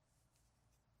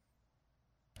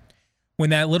 When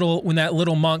that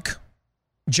little monk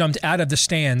jumped out of the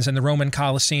stands in the Roman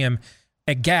Colosseum,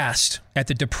 aghast at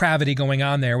the depravity going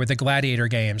on there with the gladiator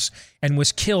games, and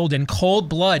was killed in cold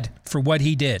blood for what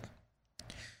he did.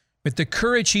 But the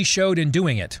courage he showed in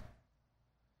doing it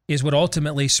is what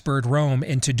ultimately spurred Rome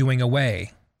into doing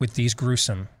away with these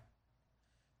gruesome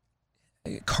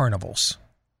carnivals.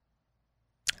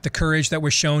 The courage that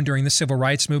was shown during the civil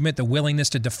rights movement, the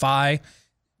willingness to defy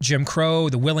Jim Crow,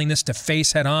 the willingness to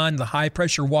face head on the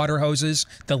high-pressure water hoses,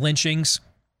 the lynchings.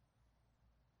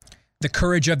 The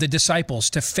courage of the disciples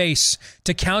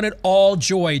to count it all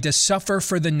joy, to suffer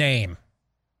for the name.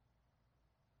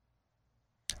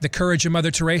 The courage of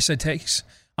Mother Teresa takes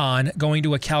on going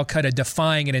to a Calcutta,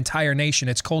 defying an entire nation,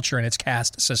 its culture, and its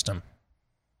caste system.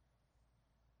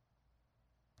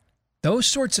 Those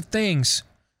sorts of things,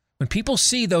 when people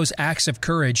see those acts of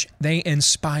courage, they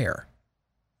inspire.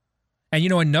 And you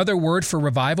know, another word for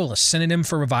revival, a synonym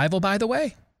for revival, by the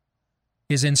way,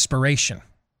 is inspiration.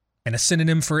 And a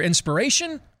synonym for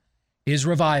inspiration is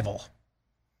revival.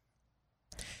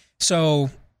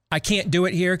 So I can't do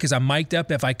it here because I'm mic'd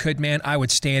up. If I could, man, I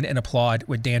would stand and applaud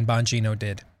what Dan Bongino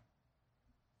did.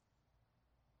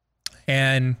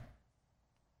 And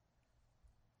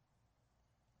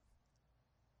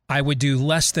I would do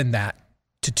less than that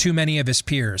to too many of his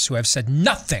peers who have said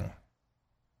nothing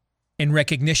in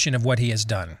recognition of what he has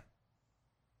done.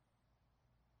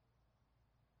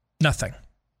 Nothing.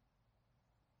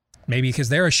 Maybe because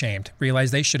they're ashamed,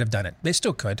 realize they should have done it. They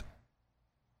still could.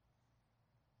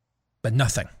 But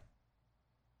nothing.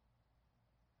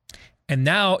 And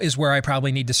now is where I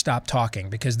probably need to stop talking,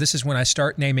 because this is when I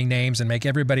start naming names and make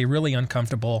everybody really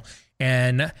uncomfortable.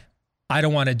 And I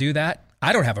don't want to do that.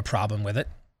 I don't have a problem with it.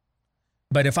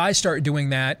 But if I start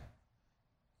doing that,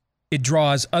 it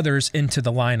draws others into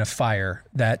the line of fire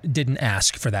that didn't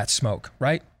ask for that smoke,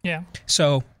 right? Yeah.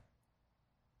 So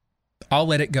I'll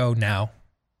let it go now.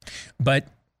 But,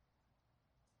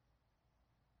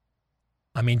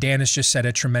 I mean, Dan has just set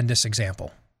a tremendous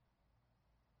example.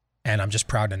 And I'm just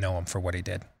proud to know him for what he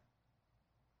did.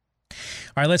 All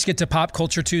right, let's get to Pop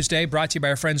Culture Tuesday, brought to you by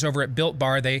our friends over at Built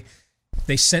Bar. They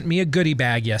sent me a goodie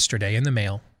bag yesterday in the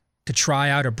mail to try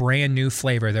out a brand new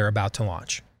flavor they're about to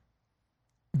launch.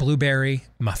 Blueberry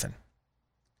muffin.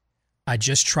 I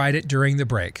just tried it during the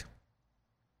break.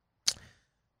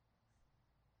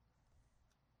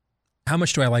 How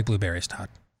much do I like blueberries, Todd?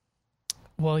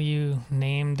 Well, you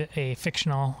named a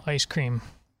fictional ice cream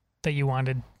that you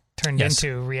wanted turned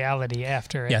into reality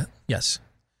after it. Yeah, yes.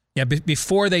 Yeah,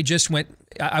 before they just went,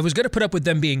 I was going to put up with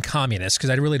them being communists because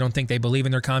I really don't think they believe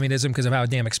in their communism because of how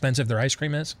damn expensive their ice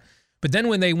cream is. But then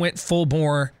when they went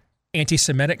full-bore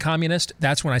anti-Semitic communist,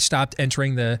 that's when I stopped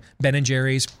entering the Ben &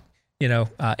 Jerry's,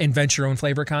 invent your own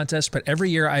flavor contest. But every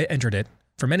year I entered it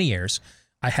for many years.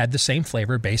 I had the same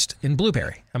flavor based in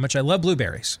blueberry. How much I love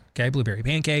blueberries. Okay, blueberry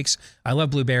pancakes. I love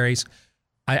blueberries.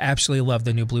 I absolutely love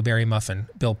the new blueberry muffin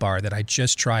Built Bar that I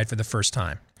just tried for the first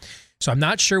time. So I'm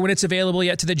not sure when it's available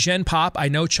yet to the Gen Pop. I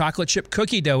know chocolate chip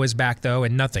cookie dough is back, though,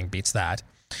 and nothing beats that.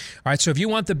 All right, so if you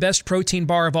want the best protein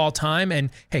bar of all time, and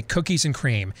hey, cookies and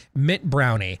cream, mint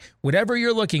brownie, whatever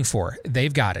you're looking for,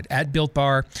 they've got it at Built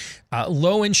Bar.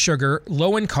 Low in sugar,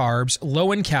 low in carbs,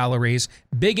 low in calories,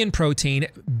 big in protein,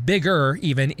 bigger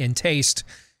even in taste.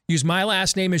 Use my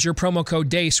last name as your promo code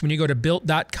DACE when you go to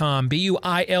Built.com,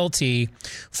 BUILT,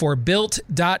 for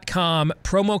Built.com,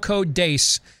 promo code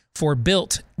DACE for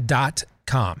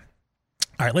Built.com.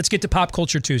 All right, let's get to Pop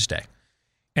Culture Tuesday.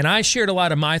 And I shared a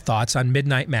lot of my thoughts on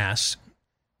Midnight Mass,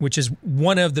 which is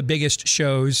one of the biggest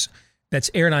shows that's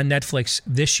aired on Netflix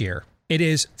this year. It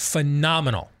is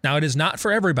phenomenal. Now, it is not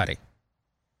for everybody.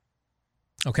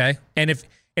 Okay? And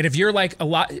if you're like a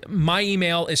lot, my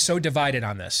email is so divided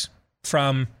on this.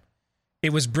 From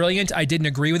it was brilliant, I didn't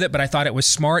agree with it, but I thought it was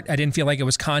smart. I didn't feel like it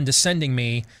was condescending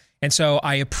me. And so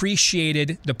I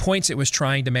appreciated the points it was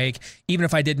trying to make, even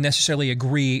if I didn't necessarily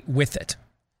agree with it.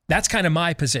 That's kind of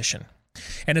my position.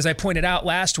 And as I pointed out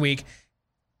last week,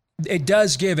 it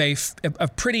does give a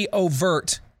pretty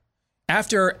overt,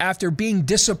 after being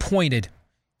disappointed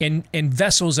in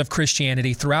vessels of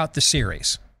Christianity throughout the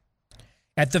series.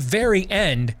 At the very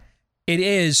end, it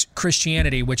is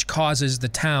Christianity which causes the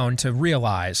town to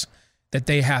realize that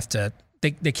they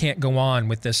can't go on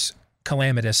with this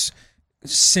calamitous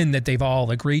sin that they've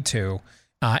all agreed to.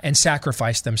 And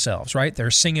sacrifice themselves, right?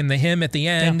 They're singing the hymn at the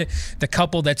end. Yeah. The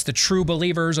couple that's the true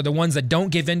believers are the ones that don't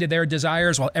give in to their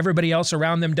desires while everybody else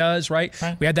around them does, right?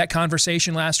 We had that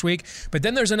conversation last week. But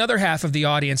then there's another half of the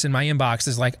audience in my inbox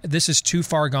is like, this is too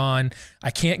far gone. I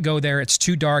can't go there. It's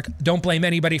too dark. Don't blame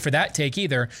anybody for that take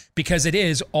either, because it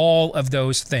is all of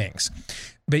those things.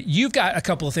 But you've got a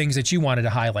couple of things that you wanted to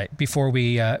highlight before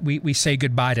we say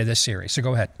goodbye to this series. So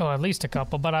go ahead. Oh, at least a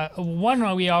couple. But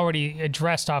one we already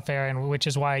addressed off air, and which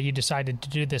is why you decided to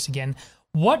do this again.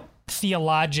 What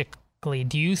theologically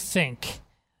do you think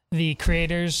the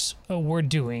creators were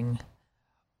doing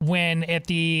when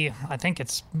I think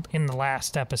it's in the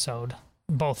last episode,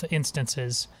 both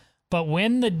instances, but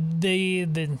when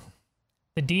the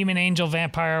demon, angel,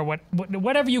 vampire,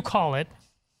 whatever you call it,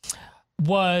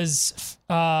 was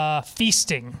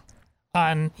feasting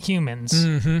on humans.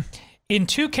 Mm-hmm. In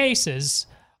two cases,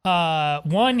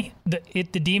 one, the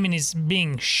demon is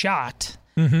being shot,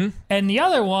 mm-hmm. and the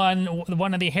other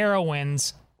one of the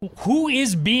heroines, who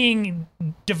is being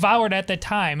devoured at the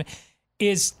time,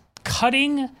 is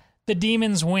cutting the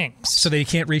demon's wings. So they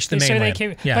can't reach the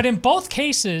mainland. Yeah. But in both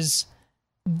cases,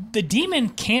 the demon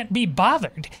can't be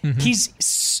bothered.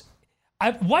 Mm-hmm.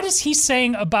 What is he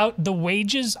saying about the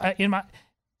wages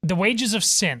the wages of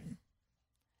sin?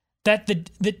 That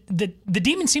the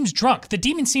demon seems drunk. The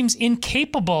demon seems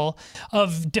incapable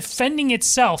of defending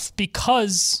itself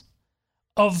because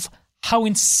of how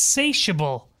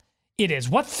insatiable it is.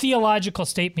 What theological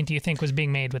statement do you think was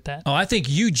being made with that? Oh, I think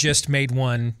you just made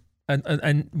one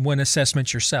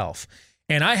assessment yourself.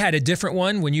 And I had a different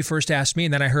one when you first asked me,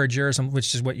 and then I heard yours,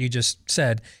 which is what you just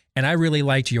said, and I really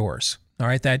liked yours. All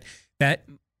right, that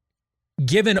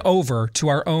given over to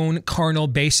our own carnal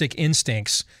basic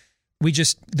instincts,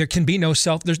 there can be no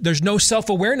there's no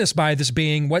self-awareness by this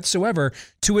being whatsoever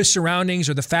to his surroundings,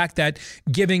 or the fact that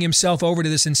giving himself over to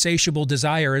this insatiable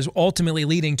desire is ultimately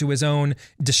leading to his own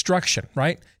destruction,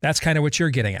 right? That's kind of what you're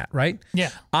getting at, right?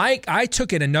 Yeah. I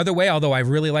took it another way, although I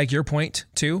really like your point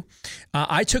too.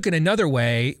 I took it another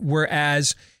way,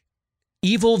 whereas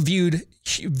evil viewed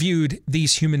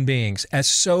these human beings as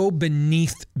so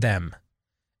beneath them,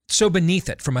 so beneath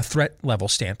it from a threat level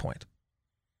standpoint,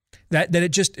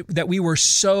 that we were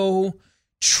so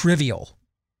trivial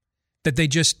that they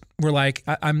just were like,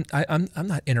 I'm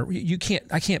not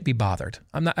I can't be bothered.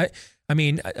 I'm not.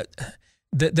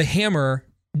 The hammer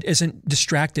isn't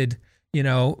distracted,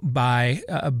 by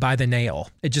the nail.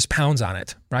 It just pounds on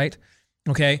it, right?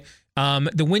 Okay.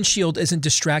 The windshield isn't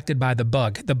distracted by the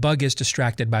bug. The bug is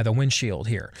distracted by the windshield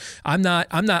here. I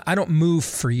don't move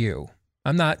for you.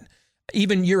 I'm not.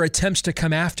 Even your attempts to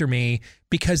come after me,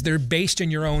 because they're based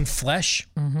in your own flesh.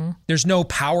 Mm-hmm. There's no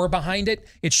power behind it.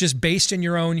 It's just based in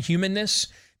your own humanness,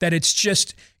 that it's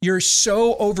just, you're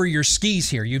so over your skis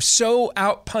here. You've so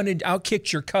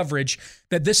outkicked your coverage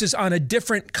that this is on a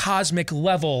different cosmic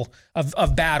level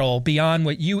of battle beyond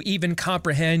what you even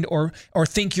comprehend or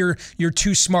think you're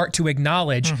too smart to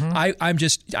acknowledge.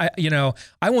 Mm-hmm.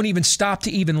 I won't even stop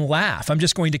to even laugh. I'm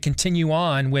just going to continue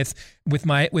on with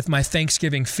my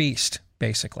Thanksgiving feast,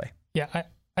 basically. Yeah,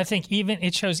 I think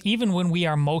it shows even when we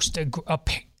are most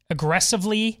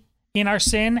aggressively in our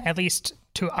sin, at least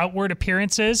to outward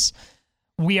appearances,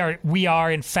 we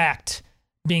are in fact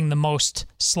being the most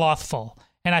slothful.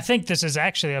 And I think this is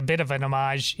actually a bit of an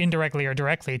homage, indirectly or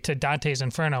directly, to Dante's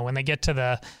Inferno when they get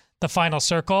to the final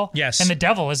circle. Yes. And the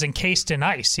devil is encased in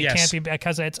ice. He Yes. can't be,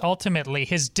 because it's ultimately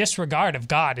his disregard of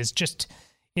God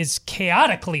is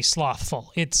chaotically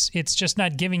slothful. It's just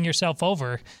not giving yourself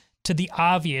over to the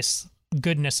obvious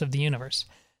goodness of the universe.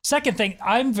 Second thing,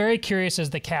 I'm very curious as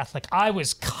the Catholic. I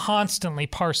was constantly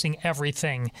parsing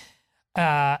everything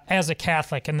as a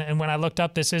Catholic. And when I looked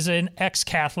up, this is an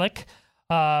ex-Catholic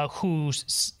who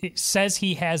says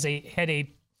he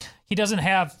doesn't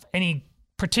have any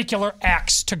particular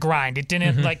axe to grind. It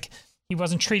didn't he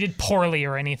wasn't treated poorly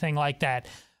or anything like that.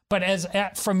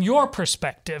 But from your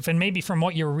perspective, and maybe from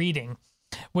what you're reading,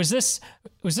 was this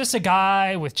a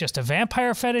guy with just a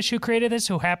vampire fetish who created this,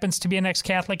 who happens to be an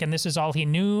ex-Catholic, and this is all he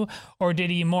knew? Or did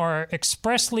he more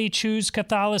expressly choose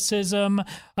Catholicism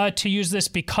to use this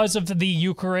because of the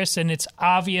Eucharist and its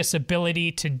obvious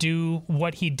ability to do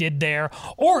what he did there?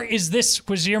 Or was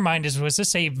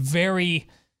this a very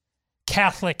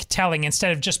Catholic telling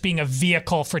instead of just being a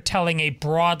vehicle for telling a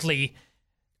broadly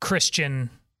Christian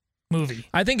movie?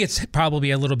 I think it's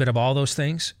probably a little bit of all those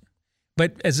things.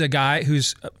 But as a guy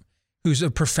who's a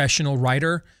professional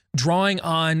writer, drawing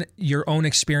on your own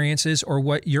experiences or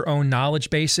what your own knowledge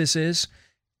basis is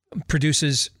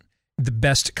produces the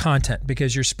best content,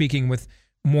 because you're speaking with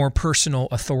more personal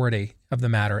authority of the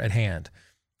matter at hand.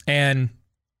 And,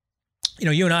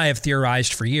 you and I have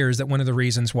theorized for years that one of the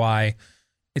reasons why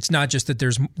it's not just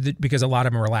that because a lot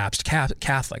of them are lapsed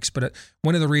Catholics, but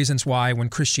one of the reasons why when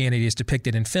Christianity is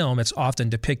depicted in film, it's often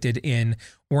depicted in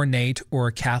ornate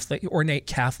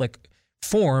Catholic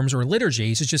forms or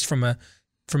liturgies. It's just from a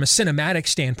cinematic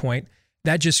standpoint,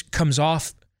 that just comes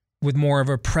off with more of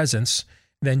a presence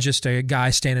than just a guy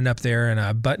standing up there in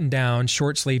a button-down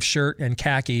short sleeve shirt and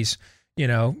khakis,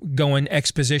 going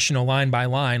expositional line by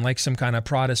line like some kind of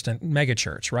Protestant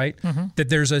megachurch, right? Mm-hmm. That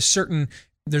there's a certain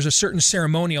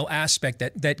ceremonial aspect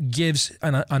that gives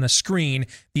on a screen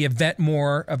the event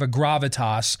more of a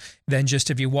gravitas than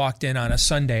just if you walked in on a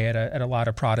Sunday at a lot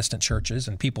of Protestant churches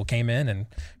and people came in and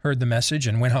heard the message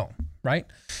and went home, right?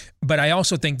 But I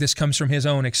also think this comes from his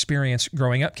own experience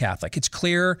growing up Catholic. It's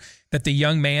clear that the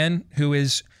young man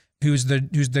who's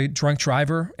the drunk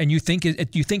driver, and you think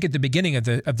at the beginning of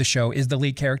the show is the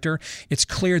lead character, it's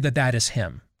clear that is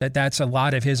him. That's a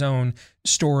lot of his own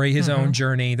story, his own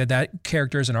journey, that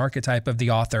character is an archetype of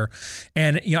the author.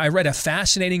 And, I read a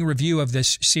fascinating review of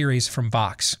this series from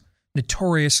Vox,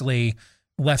 notoriously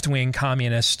left-wing,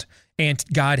 communist, and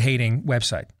God-hating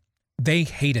website. They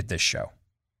hated this show.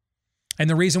 And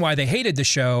the reason why they hated the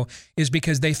show is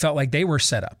because they felt like they were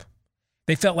set up.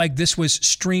 They felt like this was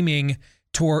careening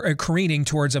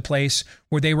towards a place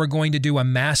where they were going to do a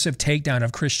massive takedown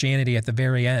of Christianity at the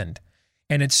very end.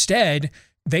 And instead,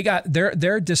 they got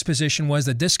their disposition was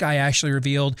that this guy actually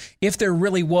revealed if there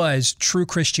really was true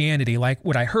Christianity, like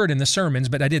what I heard in the sermons,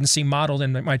 but I didn't see modeled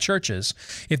in my churches.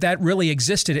 If that really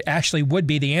existed, it actually would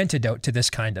be the antidote to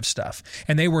this kind of stuff.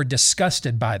 And they were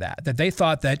disgusted by that they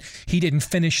thought that he didn't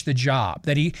finish the job,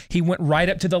 that he went right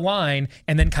up to the line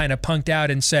and then kind of punked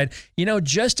out and said,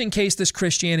 just in case this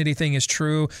Christianity thing is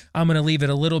true, I'm going to leave it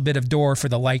a little bit of door for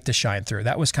the light to shine through.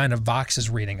 That was kind of Vox's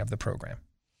reading of the program.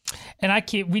 And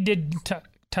we did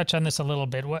touch on this a little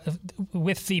bit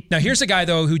with the. Now, here's a guy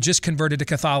though who just converted to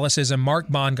Catholicism. Mark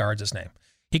Bongard's his name.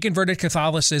 He converted to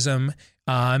Catholicism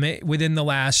within the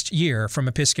last year from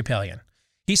Episcopalian.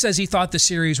 He says he thought the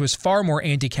series was far more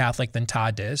anti-Catholic than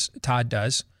Todd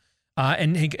does.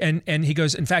 And he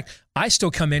goes, in fact, I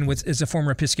still come in with, as a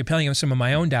former Episcopalian, with some of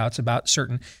my own doubts about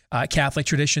certain Catholic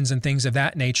traditions and things of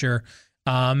that nature.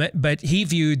 But he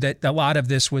viewed that a lot of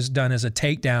this was done as a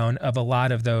takedown of a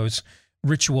lot of those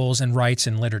rituals and rites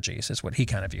and liturgies, is what he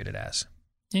kind of viewed it as.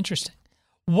 Interesting.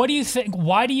 What do you think?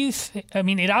 Why do you think? I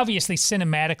mean, it obviously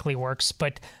cinematically works,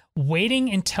 but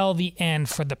waiting until the end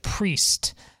for the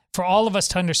priest, for all of us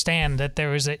to understand that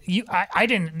there was I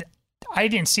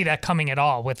didn't see that coming at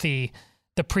all, with the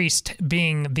priest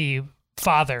being the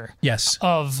father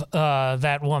of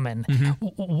that woman.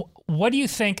 Mm-hmm. What do you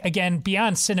think, again,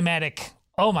 beyond cinematic,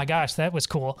 oh my gosh, that was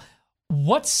cool.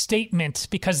 What statement,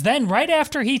 because then right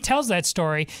after he tells that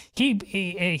story,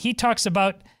 he talks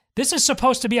about this is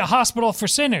supposed to be a hospital for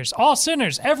sinners, all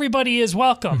sinners, everybody is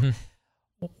welcome.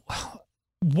 Mm-hmm.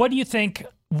 What do you think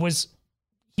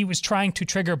he was trying to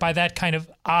trigger by that kind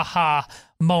of aha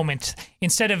moment,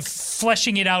 instead of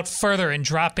fleshing it out further and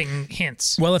dropping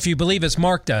hints? Well, if you believe as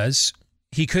Mark does,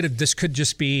 this could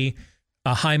just be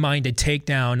a high-minded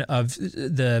takedown of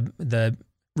the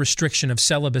restriction of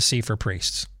celibacy for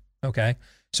priests. Okay,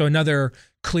 so another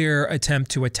clear attempt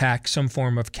to attack some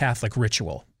form of Catholic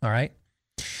ritual. All right.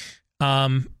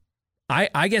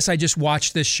 I guess I just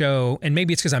watched this show, and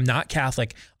maybe it's because I'm not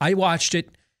Catholic. I watched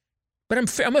it but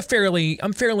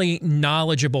I'm fairly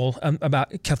knowledgeable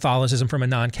about Catholicism from a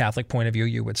non-Catholic point of view,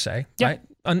 you would say, right?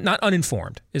 Not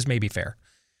uninformed is maybe fair.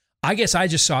 I guess I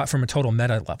just saw it from a total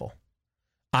meta level.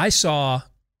 I saw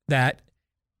that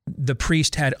the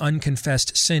priest had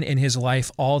unconfessed sin in his life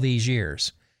all these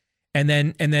years, and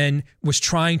then was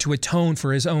trying to atone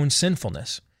for his own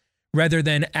sinfulness, rather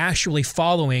than actually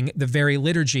following the very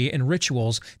liturgy and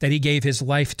rituals that he gave his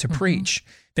life to preach,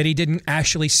 that he didn't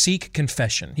actually seek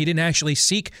confession. He didn't actually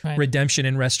seek redemption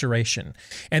and restoration,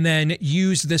 and then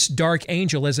use this dark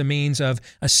angel as a means of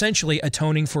essentially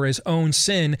atoning for his own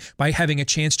sin by having a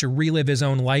chance to relive his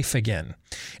own life again.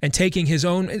 And taking his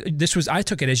own, I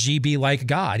took it as GB like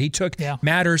God. He took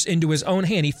matters into his own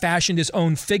hand. He fashioned his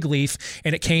own fig leaf,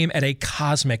 and it came at a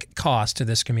cosmic cost to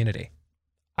this community.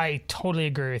 I totally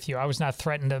agree with you. I was not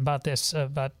threatened about this,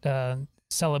 about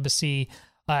celibacy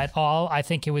at all. I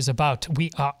think it was about,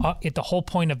 the whole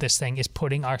point of this thing is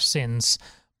putting our sins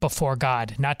before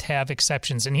God, not to have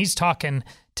exceptions. And he's talking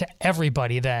to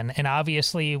everybody then. And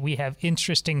obviously we have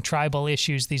interesting tribal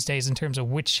issues these days in terms of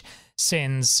which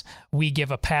sins we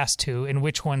give a pass to and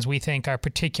which ones we think are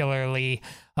particularly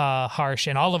harsh.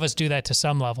 And all of us do that to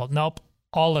some level. Nope.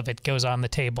 All of it goes on the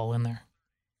table in there.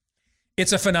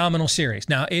 It's a phenomenal series.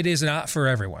 Now, it is not for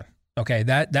everyone. Okay,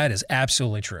 that is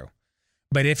absolutely true.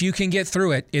 But if you can get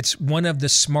through it, it's one of the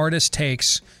smartest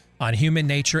takes on human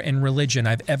nature and religion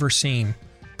I've ever seen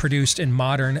produced in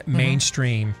modern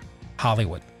mainstream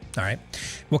Hollywood. All right,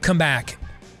 we'll come back.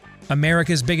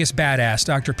 America's biggest badass,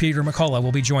 Dr. Peter McCullough,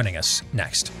 will be joining us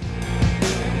next.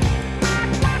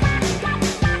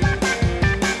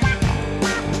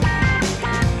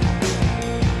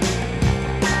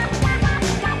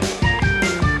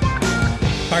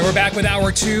 All right, we're back with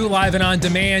Hour 2, live and on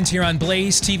demand here on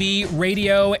Blaze TV,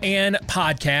 radio, and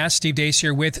podcast. Steve Deace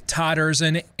here with Todd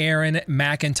Erzin, Aaron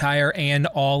McIntyre, and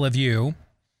all of you.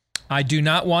 I do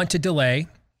not want to delay.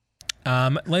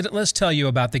 Let's tell you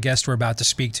about the guest we're about to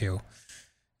speak to.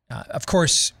 Of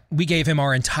course, we gave him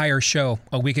our entire show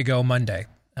a week ago Monday.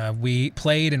 We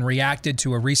played and reacted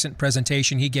to a recent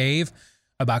presentation he gave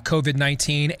about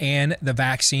COVID-19 and the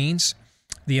vaccines.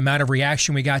 The amount of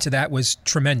reaction we got to that was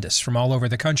tremendous from all over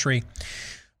the country.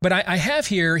 But I have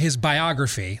here his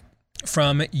biography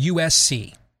from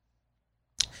USC,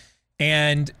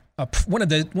 and one of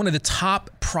the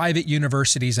top private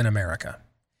universities in America.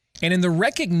 And in the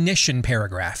recognition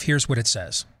paragraph, here's what it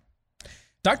says.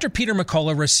 Dr. Peter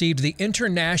McCullough received the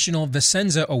International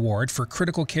Vicenza Award for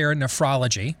Critical Care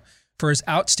Nephrology for his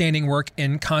outstanding work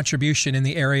and contribution in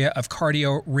the area of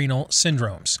cardiorenal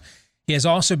syndromes. He has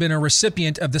also been a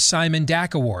recipient of the Simon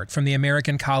Dack Award from the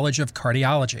American College of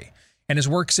Cardiology, and his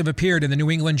works have appeared in the New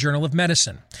England Journal of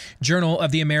Medicine, Journal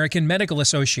of the American Medical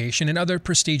Association, and other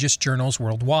prestigious journals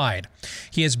worldwide.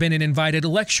 He has been an invited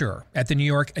lecturer at the New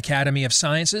York Academy of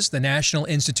Sciences, the National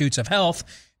Institutes of Health,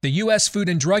 the U.S. Food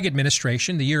and Drug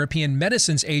Administration, the European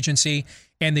Medicines Agency,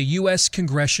 and the U.S.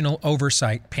 Congressional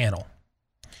Oversight Panel.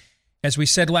 As we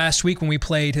said last week when we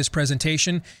played his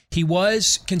presentation, he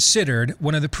was considered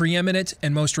one of the preeminent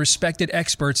and most respected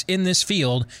experts in this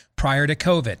field prior to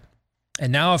COVID.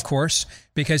 And now, of course,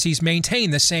 because he's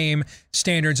maintained the same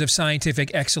standards of scientific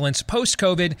excellence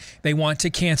post-COVID, they want to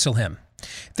cancel him.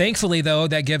 Thankfully, though,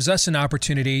 that gives us an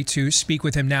opportunity to speak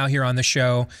with him now here on the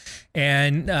show.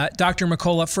 And Dr.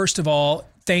 McCullough, first of all,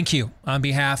 thank you on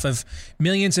behalf of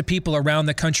millions of people around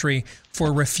the country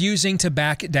for refusing to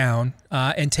back down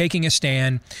and taking a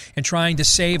stand and trying to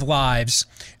save lives.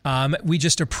 We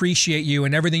just appreciate you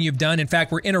and everything you've done. In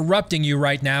fact, we're interrupting you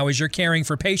right now as you're caring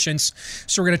for patients.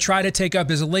 So we're going to try to take up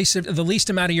the least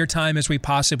amount of your time as we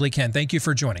possibly can. Thank you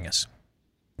for joining us.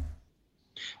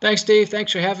 Thanks, Dave.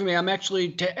 Thanks for having me. I'm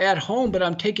actually at home, but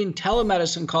I'm taking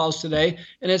telemedicine calls today.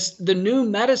 And it's the new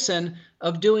medicine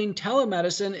of doing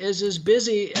telemedicine is as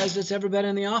busy as it's ever been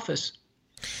in the office.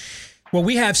 Well,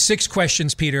 we have 6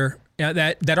 questions, Peter,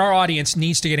 that our audience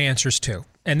needs to get answers to.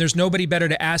 And there's nobody better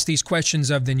to ask these questions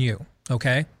of than you,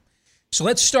 okay? So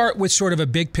let's start with sort of a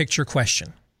big picture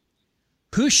question.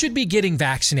 Who should be getting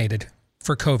vaccinated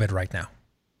for COVID right now?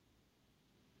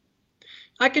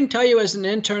 I can tell you as an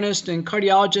internist and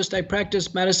cardiologist, I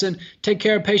practice medicine, take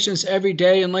care of patients every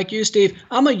day. And like you, Steve,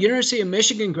 I'm a University of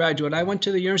Michigan graduate. I went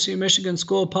to the University of Michigan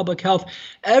School of Public Health.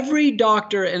 Every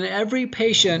doctor and every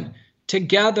patient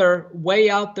together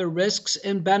weigh out the risks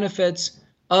and benefits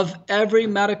of every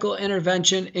medical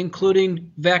intervention,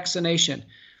 including vaccination.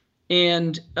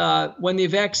 And when the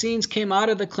vaccines came out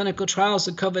of the clinical trials,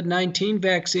 the COVID-19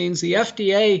 vaccines, the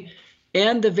FDA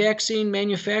and the vaccine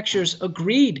manufacturers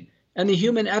agreed, and the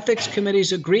human ethics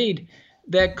committees agreed,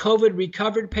 that COVID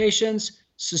recovered patients,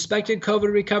 suspected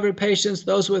COVID recovered patients,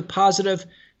 those with positive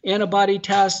antibody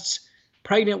tests,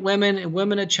 pregnant women, and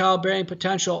women of childbearing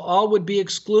potential all would be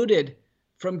excluded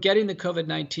from getting the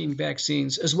COVID-19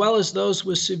 vaccines, as well as those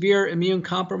with severe immune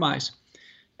compromise.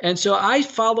 And so I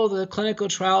follow the clinical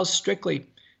trials strictly,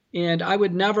 and I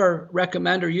would never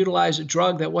recommend or utilize a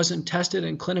drug that wasn't tested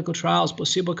in clinical trials,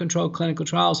 placebo-controlled clinical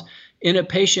trials, in a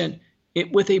patient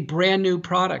with a brand new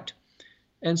product.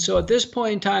 And so at this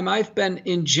point in time, I've been,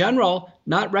 in general,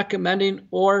 not recommending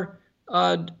or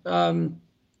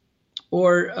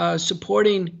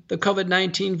supporting the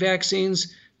COVID-19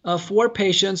 vaccines for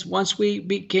patients once it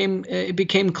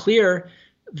became clear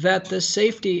that the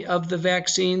safety of the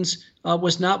vaccines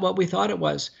was not what we thought it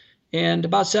was. And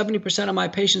about 70% of my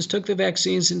patients took the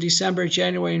vaccines in December,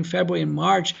 January, and February, and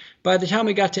March. By the time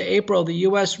we got to April, the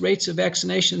U.S. rates of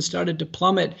vaccination started to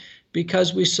plummet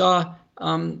because we saw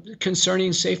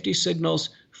concerning safety signals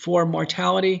for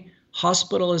mortality,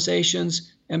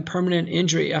 hospitalizations, and permanent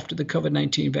injury after the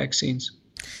COVID-19 vaccines.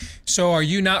 So are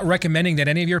you not recommending that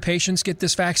any of your patients get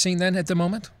this vaccine then at the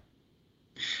moment?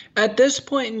 At this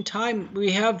point in time,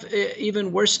 we have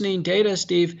even worsening data,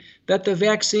 Steve, that the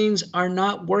vaccines are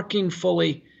not working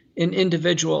fully in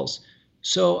individuals.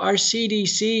 So our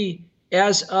CDC,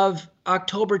 as of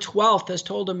October 12th, has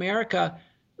told America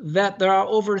that there are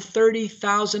over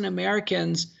 30,000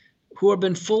 Americans who have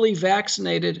been fully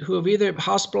vaccinated who have either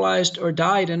hospitalized or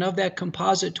died, and of that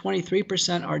composite,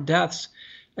 23% are deaths.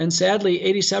 And sadly,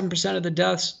 87% of the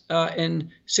deaths and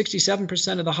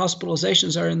 67% of the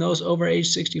hospitalizations are in those over age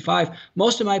 65.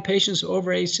 Most of my patients are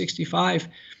over age 65.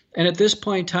 And at this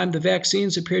point in time, the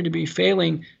vaccines appear to be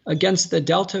failing against the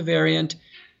Delta variant.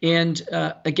 And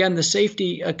again, the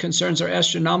safety concerns are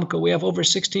astronomical. We have over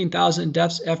 16,000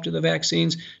 deaths after the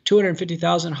vaccines,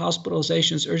 250,000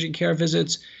 hospitalizations, urgent care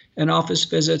visits, and office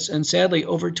visits, and sadly,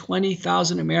 over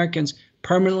 20,000 Americans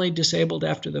permanently disabled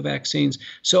after the vaccines.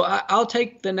 So I'll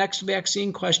take the next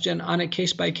vaccine question on a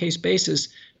case-by-case basis.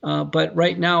 But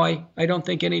right now, I don't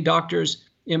think any doctors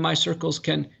in my circles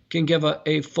can give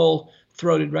a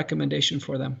full-throated recommendation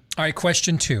for them. All right,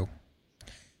 question 2.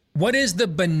 What is the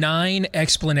benign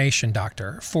explanation,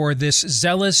 doctor, for this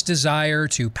zealous desire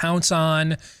to pounce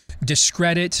on,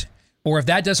 discredit, or if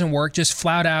that doesn't work, just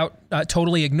flat out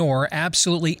totally ignore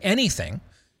absolutely anything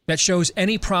that shows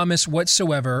any promise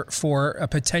whatsoever for a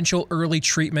potential early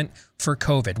treatment for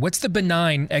COVID? What's the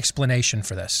benign explanation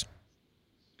for this?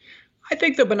 I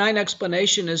think the benign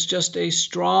explanation is just a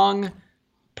strong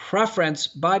preference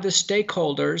by the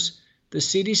stakeholders, the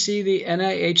CDC, the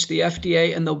NIH, the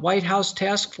FDA, and the White House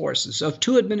task forces of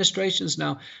 2 administrations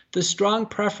now, the strong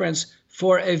preference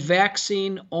for a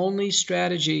vaccine-only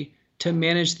strategy to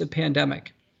manage the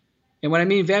pandemic. And when I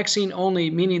mean vaccine only,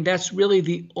 meaning that's really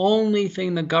the only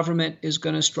thing the government is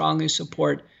going to strongly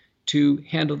support to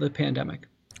handle the pandemic.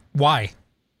 Why?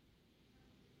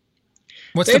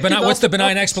 What's the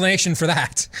benign explanation for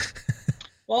that?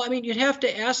 Well, I mean, you'd have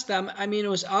to ask them. I mean, it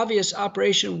was obvious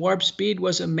Operation Warp Speed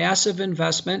was a massive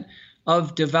investment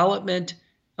of development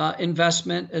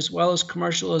investment as well as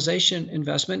commercialization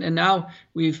investment. And now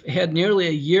we've had nearly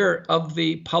a year of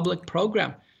the public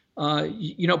program.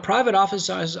 Private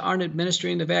offices aren't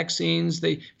administering the vaccines.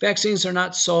 The vaccines are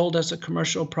not sold as a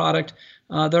commercial product.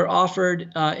 They're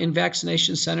offered in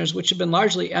vaccination centers, which have been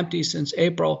largely empty since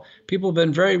April. People have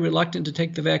been very reluctant to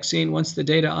take the vaccine once the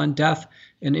data on death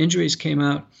and injuries came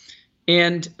out.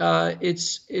 And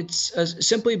it's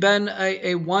simply been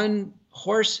a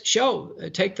one-horse show.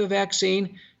 Take the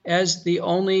vaccine as the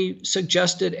only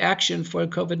suggested action for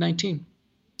COVID-19.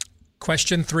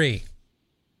 Question 3.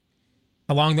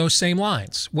 Along those same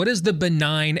lines, what is the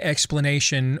benign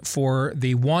explanation for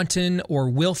the wanton or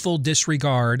willful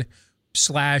disregard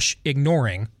 /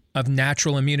 ignoring of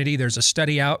natural immunity? There's a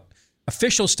study out,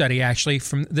 official study actually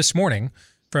from this morning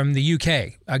from the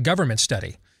UK, a government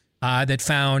study that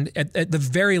found at the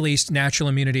very least natural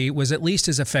immunity was at least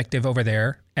as effective over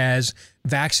there as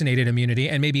vaccinated immunity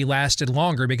and maybe lasted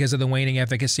longer because of the waning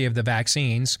efficacy of the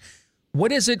vaccines.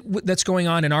 What is it that's going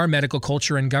on in our medical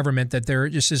culture and government that there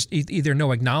just is either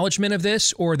no acknowledgement of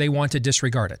this or they want to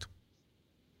disregard it?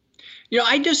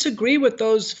 I disagree with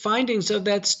those findings of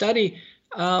that study.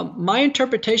 My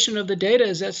interpretation of the data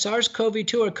is that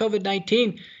SARS-CoV-2 or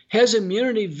COVID-19 has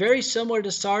immunity very similar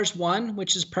to SARS-1,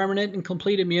 which is permanent and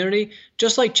complete immunity,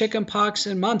 just like chickenpox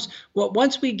and mumps. Well,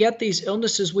 once we get these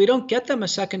illnesses, we don't get them a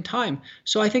second time.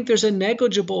 So I think there's a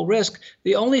negligible risk.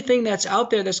 The only thing that's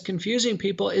out there that's confusing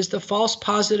people is the false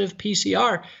positive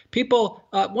PCR. People,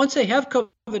 once they have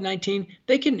COVID-19,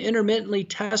 they can intermittently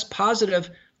test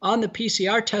positive on the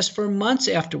PCR test for months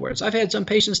afterwards. I've had some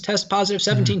patients test positive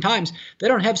 17 times. They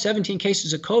don't have 17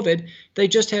 cases of COVID. They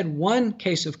just had one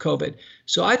case of COVID.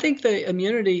 So I think the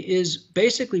immunity is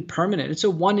basically permanent. It's a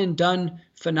one and done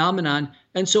phenomenon.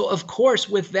 And so, of course,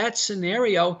 with that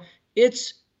scenario,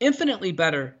 it's infinitely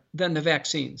better than the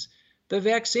vaccines. The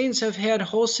vaccines have had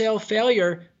wholesale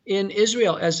failure in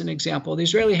Israel, as an example. The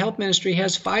Israeli Health Ministry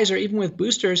has Pfizer, even with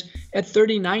boosters, at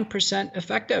 39%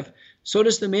 effective. So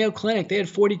does the Mayo Clinic. They had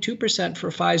 42%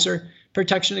 for Pfizer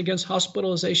protection against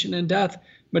hospitalization and death.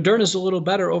 Moderna's a little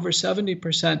better, over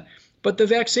 70%. But the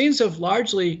vaccines have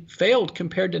largely failed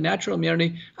compared to natural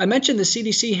immunity. I mentioned the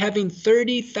CDC having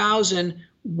 30,000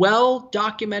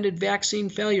 well-documented vaccine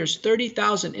failures,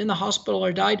 30,000 in the hospital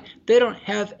or died. They don't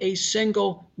have a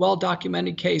single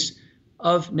well-documented case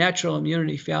of natural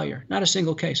immunity failure, not a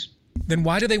single case. Then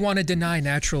why do they want to deny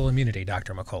natural immunity,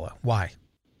 Dr. McCullough? Why?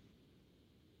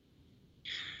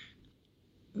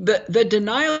 The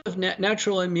denial of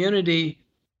natural immunity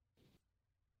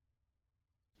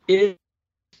is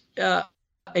a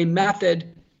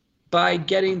method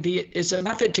is a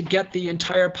method to get the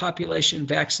entire population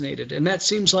vaccinated. And that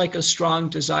seems like a strong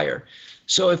desire.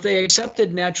 So if they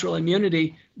accepted natural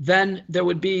immunity, then there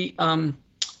would be,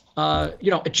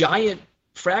 a giant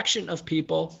fraction of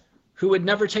people who would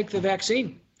never take the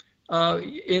vaccine.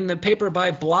 In the paper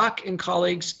by Block and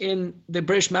colleagues in the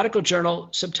British Medical Journal,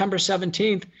 September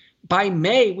 17th, by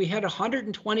May, we had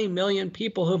 120 million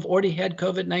people who have already had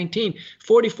COVID-19.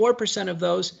 44% of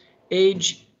those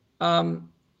age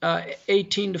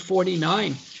 18 to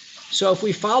 49. So if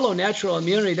we follow natural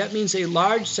immunity, that means a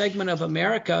large segment of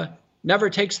America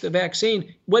never takes the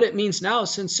vaccine. What it means now,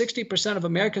 since 60% of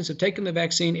Americans have taken the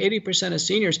vaccine, 80% of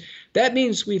seniors, that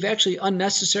means we've actually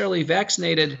unnecessarily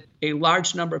vaccinated a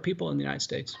large number of people in the United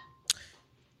States.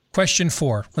 Question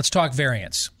 4. Let's talk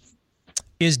variants.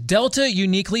 Is Delta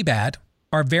uniquely bad?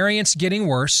 Are variants getting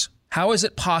worse? How is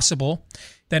it possible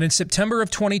that in September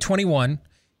of 2021,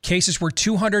 cases were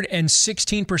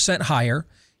 216% higher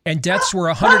and deaths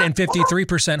were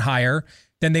 153% higher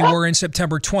than they were in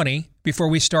September 2020 before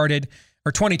we started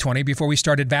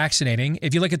vaccinating?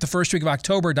 If you look at the first week of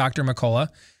October, Dr. McCullough,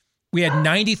 we had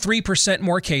 93%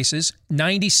 more cases,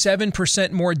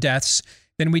 97% more deaths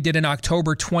than we did in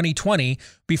October 2020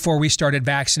 before we started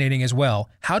vaccinating as well.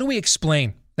 How do we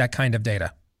explain that kind of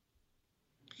data?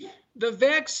 The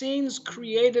vaccines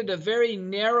created a very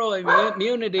narrow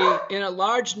immunity in a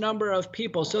large number of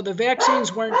people. So the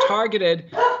vaccines weren't targeted.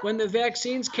 When the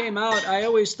vaccines came out, I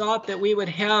always thought that we would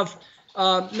have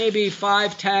maybe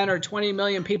 5, 10, or 20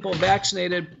 million people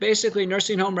vaccinated, basically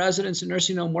nursing home residents and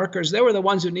nursing home workers. They were the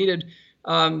ones who needed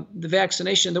the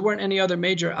vaccination. There weren't any other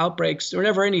major outbreaks. There were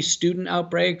never any student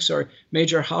outbreaks or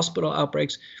major hospital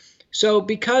outbreaks. So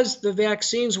because the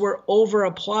vaccines were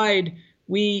over-applied,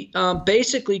 we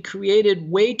basically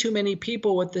created way too many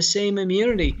people with the same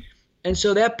immunity. And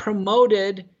so that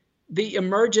promoted the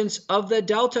emergence of the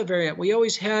Delta variant. We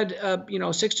always had,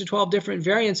 6 to 12 different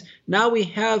variants. Now we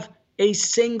have a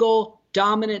single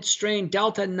dominant strain,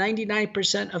 Delta,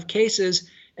 99% of cases,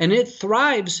 and it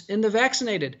thrives in the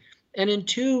vaccinated. And in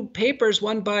 2 papers,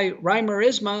 one by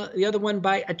Reimer-Isma, the other one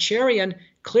by Acharian,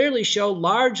 clearly show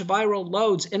large viral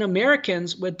loads in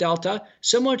Americans with Delta,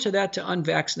 similar to that to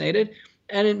unvaccinated.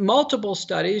 And in multiple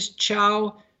studies,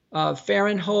 Chow,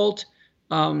 Fahrenholt,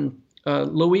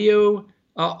 Liu,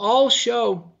 all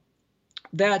show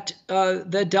that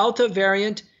the Delta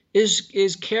variant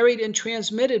is carried and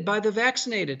transmitted by the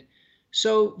vaccinated.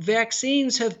 So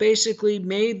vaccines have basically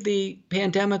made the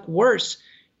pandemic worse.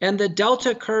 And the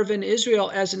Delta curve in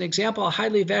Israel, as an example, a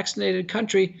highly vaccinated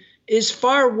country, is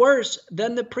far worse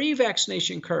than the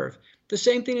pre-vaccination curve. The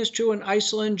same thing is true in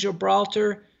Iceland,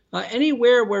 Gibraltar.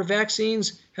 Anywhere where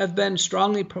vaccines have been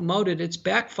strongly promoted, it's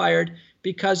backfired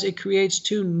because it creates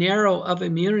too narrow of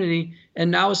immunity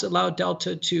and now has allowed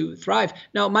Delta to thrive.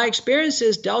 Now, my experience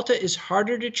is Delta is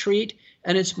harder to treat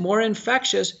and it's more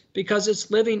infectious because it's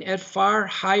living at far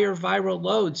higher viral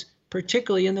loads,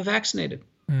 particularly in the vaccinated.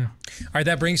 All right,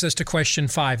 that brings us to question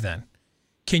 5 then.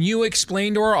 Can you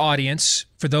explain to our audience,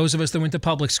 for those of us that went to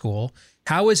public school,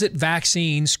 how is it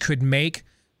vaccines could make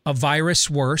a virus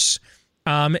worse?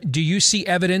 Do you see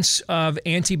evidence of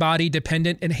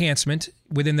antibody-dependent enhancement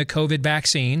within the COVID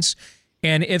vaccines?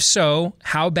 And if so,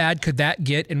 how bad could that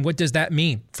get, and what does that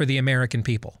mean for the American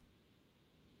people?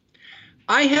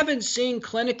 I haven't seen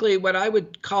clinically what I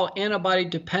would call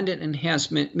antibody-dependent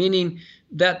enhancement, meaning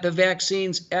that the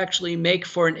vaccines actually make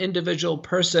for an individual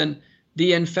person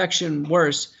the infection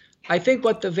worse. I think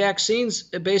what the vaccines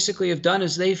basically have done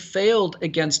is they failed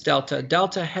against Delta.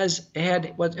 Delta has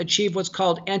achieved what's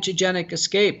called antigenic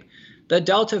escape. the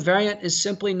Delta variant is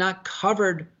simply not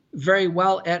covered very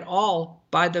well at all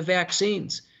by the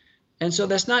vaccines. And so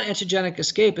that's not antigenic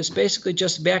escape. It's basically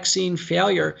just vaccine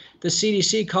failure. The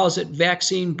CDC calls it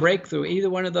vaccine breakthrough. Either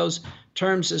one of those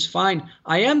terms is fine.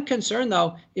 I am concerned,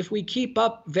 though, if we keep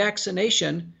up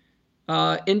vaccination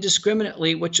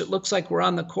indiscriminately, which it looks like we're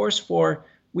on the course for,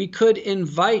 we could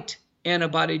invite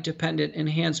antibody-dependent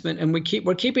enhancement. And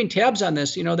we're keeping tabs on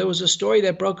this. You know, there was a story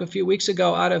that broke a few weeks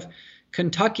ago out of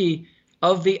Kentucky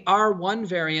of the R1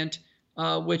 variant,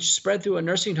 which spread through a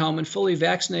nursing home in fully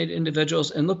vaccinated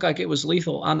individuals and looked like it was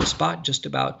lethal on the spot just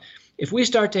about. If we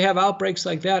start to have outbreaks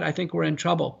like that, I think we're in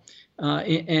trouble.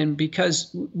 And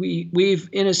because we've,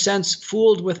 in a sense,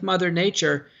 fooled with Mother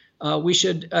Nature, we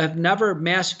should have never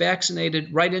mass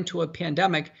vaccinated right into a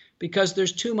pandemic because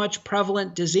there's too much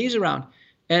prevalent disease around.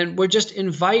 And we're just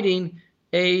inviting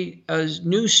a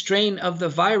new strain of the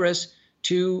virus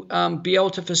to be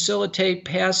able to facilitate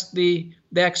past the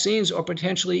vaccines or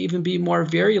potentially even be more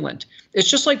virulent. It's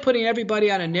just like putting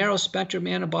everybody on a narrow spectrum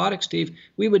antibiotic, Steve.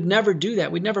 We would never do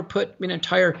that. We'd never put an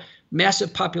entire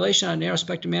massive population on a narrow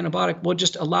spectrum antibiotic. We'll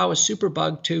just allow a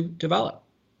superbug to develop.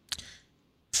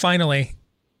 Finally,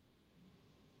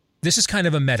 this is kind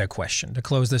of a meta question to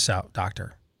close this out,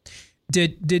 Doctor.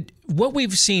 Did what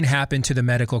we've seen happen to the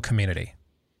medical community,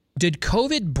 did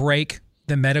COVID break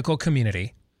the medical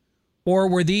community, or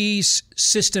were these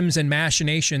systems and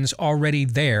machinations already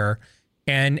there,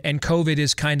 and COVID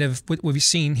is kind of what we've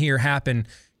seen here happen,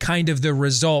 kind of the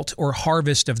result or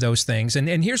harvest of those things?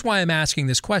 And here's why I'm asking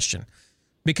this question,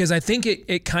 because I think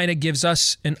it kind of gives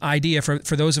us an idea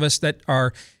for those of us that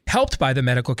are helped by the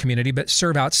medical community but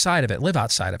serve outside of it, live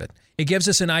outside of it. It gives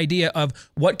us an idea of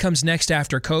what comes next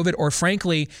after COVID, or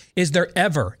frankly, is there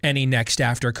ever any next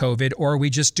after COVID, or are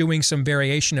we just doing some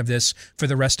variation of this for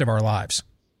the rest of our lives?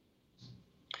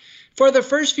 For the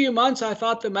first few months, I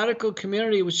thought the medical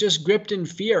community was just gripped in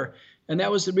fear. And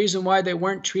that was the reason why they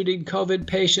weren't treating COVID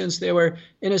patients. They were,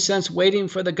 in a sense, waiting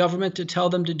for the government to tell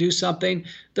them to do something.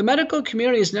 The medical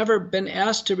community has never been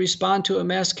asked to respond to a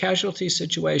mass casualty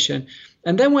situation.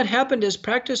 And then what happened is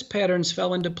practice patterns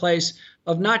fell into place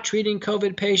of not treating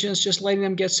COVID patients, just letting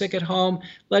them get sick at home,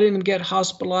 letting them get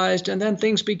hospitalized. And then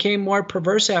things became more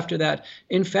perverse after that.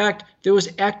 In fact, there was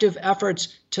active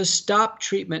efforts to stop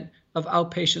treatment of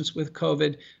outpatients with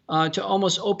COVID, to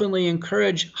almost openly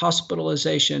encourage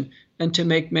hospitalization and to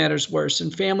make matters worse.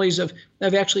 And families have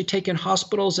actually taken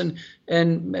hospitals and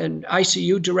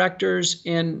ICU directors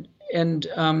and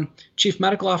chief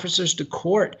medical officers to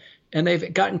court, and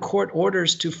they've gotten court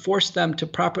orders to force them to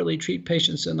properly treat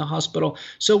patients in the hospital.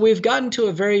 So we've gotten to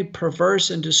a very perverse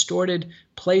and distorted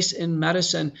place in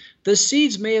medicine. The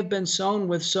seeds may have been sown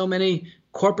with so many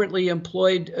corporately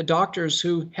employed doctors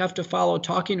who have to follow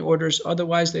talking orders,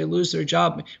 otherwise they lose their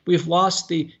job. We've lost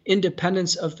the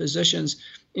independence of physicians.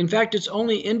 In fact, it's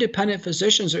only independent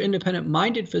physicians or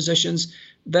independent-minded physicians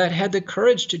that had the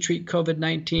courage to treat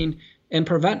COVID-19 and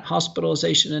prevent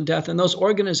hospitalization and death. And those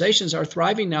organizations are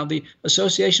thriving now. The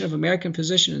Association of American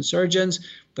Physicians and Surgeons,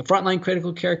 the Frontline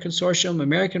Critical Care Consortium,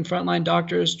 American Frontline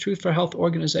Doctors, Truth for Health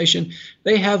Organization,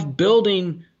 they have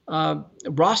building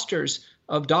rosters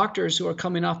of doctors who are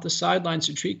coming off the sidelines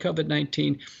to treat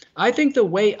COVID-19. I think the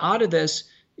way out of this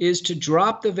is to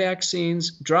drop the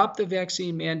vaccines, drop the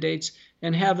vaccine mandates,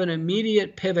 and have an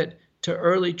immediate pivot to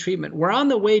early treatment. We're on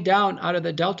the way down out of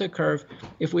the Delta curve.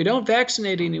 If we don't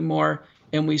vaccinate anymore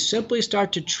and we simply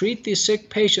start to treat these sick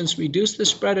patients, reduce the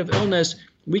spread of illness,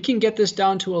 we can get this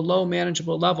down to a low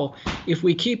manageable level. If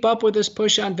we keep up with this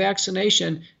push on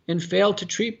vaccination and fail to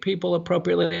treat people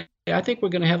appropriately, I think we're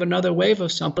going to have another wave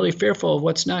of something. Really fearful of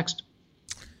what's next.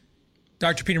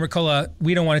 Dr. Peter McCullough,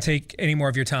 we don't want to take any more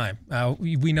of your time.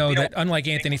 We know that unlike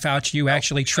Anthony Fauci, you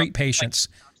actually treat patients.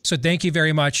 So thank you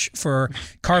very much for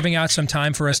carving out some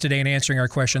time for us today and answering our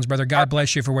questions, brother. God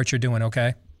bless you for what you're doing,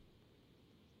 okay?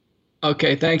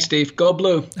 Okay, thanks, Steve. Go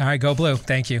blue. All right, go blue.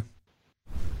 Thank you.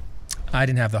 I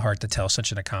didn't have the heart to tell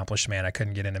such an accomplished man I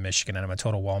couldn't get into Michigan, and I'm a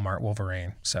total Walmart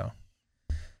Wolverine. So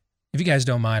if you guys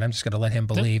don't mind, I'm just going to let him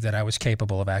believe that I was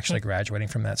capable of actually graduating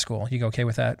from that school. You okay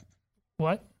with that?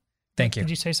 What? Thank you. Did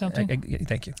you say something?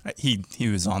 Thank you. He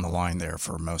was on the line there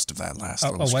for most of that last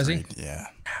little was screed. he? Yeah.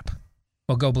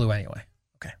 Well, go blue anyway.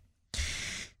 Okay.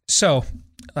 So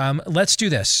let's do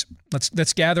this.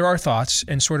 Let's gather our thoughts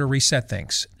and sort of reset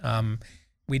things.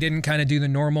 We didn't kind of do the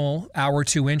normal hour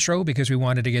 2 intro because we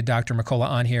wanted to get Dr. McCullough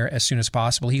on here as soon as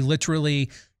possible. He literally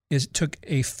took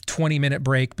a 20-minute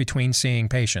break between seeing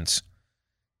patients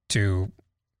to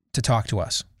talk to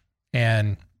us.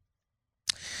 And,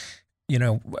 you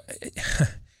know,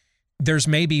 there's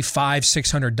maybe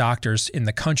 500-600 doctors in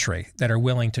the country that are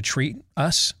willing to treat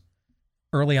us.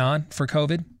 early on for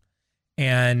COVID.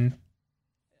 And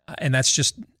that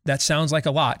sounds like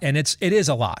a lot. And it is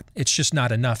a lot. It's just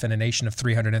not enough in a nation of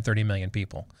 330 million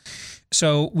people.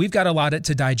 So we've got a lot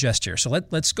to digest here. So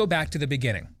let's go back to the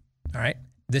beginning. All right.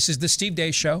 This is the Steve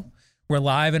Deace Show. We're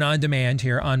live and on demand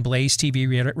here on Blaze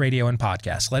TV, radio, and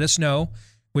podcast. Let us know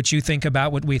what you think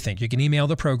about what we think. You can email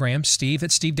the program,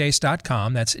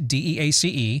 steve@stevedeace.com. That's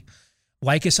DEACE.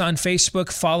 Like us on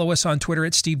Facebook. Follow us on Twitter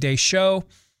at Steve Deace Show.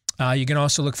 You can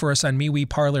also look for us on MeWe,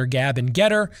 Parler, Gab, and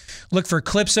Getter. Look for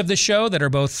clips of the show that are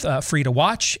both free to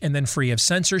watch and then free of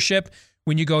censorship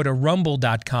when you go to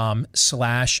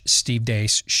rumble.com/Steve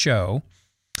Deace Show.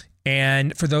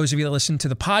 And for those of you that listen to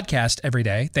the podcast every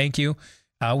day, thank you.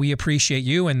 We appreciate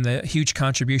you and the huge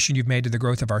contribution you've made to the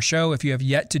growth of our show. If you have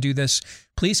yet to do this,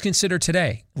 please consider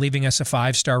today leaving us a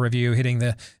 5-star review, hitting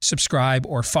the subscribe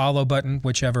or follow button,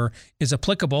 whichever is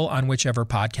applicable on whichever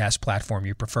podcast platform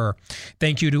you prefer.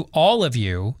 Thank you to all of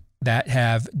you that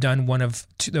have done one of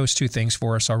those two things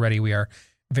for us already. We are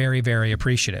very, very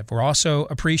appreciative. We're also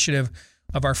appreciative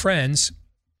of our friends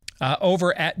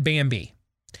over at Bambee,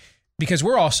 because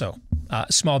we're also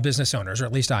small business owners, or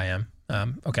at least I am.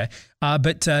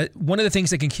 But one of the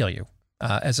things that can kill you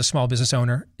as a small business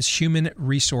owner is human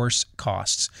resource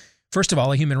costs. First of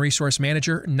all, a human resource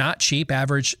manager, not cheap.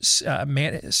 Average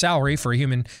salary for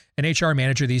an HR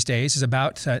manager these days is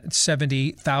about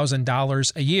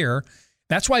 $70,000 a year.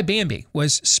 That's why Bambee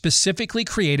was specifically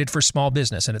created for small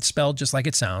business, and it's spelled just like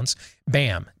it sounds.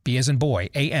 BAM, B as in boy,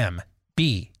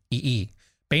 A-M-B-E-E.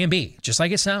 Bambee, just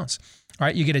like it sounds. All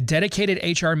right, you get a dedicated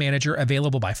HR manager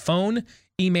available by phone,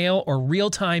 email, or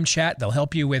real-time chat. They'll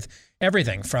help you with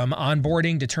everything from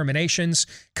onboarding, determinations,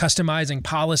 customizing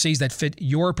policies that fit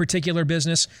your particular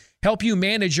business, help you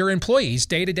manage your employees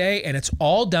day to day, and it's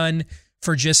all done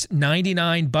for just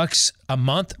 $99 a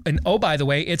month. And oh, by the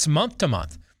way, it's month to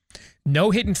month. No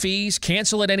hidden fees,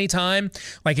 cancel at any time.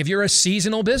 Like if you're a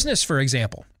seasonal business, for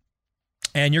example,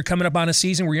 and you're coming up on a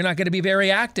season where you're not going to be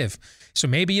very active, so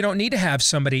maybe you don't need to have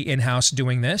somebody in-house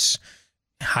doing this.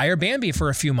 Hire Bambee for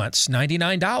a few months,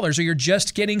 $99, or you're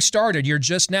just getting started. You're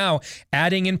just now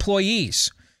adding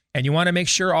employees, and you want to make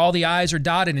sure all the I's are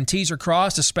dotted and T's are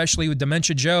crossed, especially with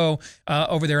Dementia Joe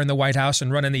over there in the White House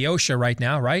and running the OSHA right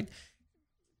now, right?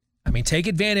 I mean, take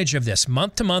advantage of this.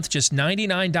 Month to month, just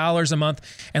 $99 a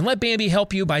month, and let Bambee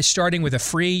help you by starting with a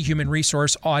free human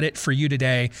resource audit for you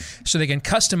today so they can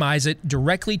customize it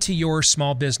directly to your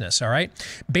small business, all right?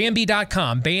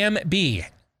 Bambee.com,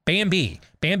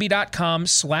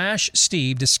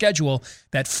 Bambee.com/Steve to schedule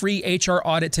that free HR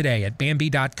audit today at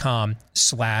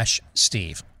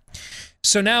Bambee.com/Steve.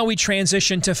 So now we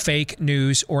transition to fake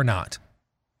news or not.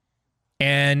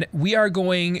 And we are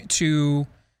going to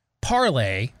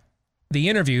parlay the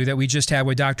interview that we just had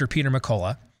with Dr. Peter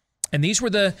McCullough. And these were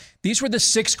the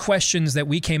 6 questions that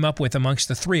we came up with amongst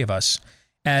the three of us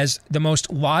as the most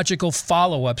logical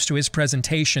follow-ups to his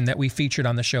presentation that we featured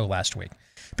on the show last week.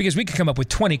 Because we could come up with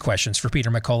 20 questions for Peter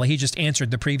McCullough. He just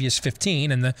answered the previous 15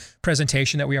 in the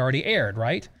presentation that we already aired,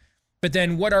 right? But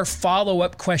then what are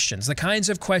follow-up questions? The kinds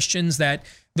of questions that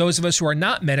those of us who are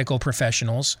not medical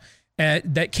professionals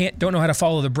that don't know how to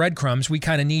follow the breadcrumbs, we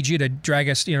kind of need you to drag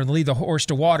us, lead the horse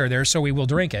to water there so we will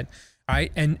drink it, all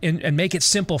right? And make it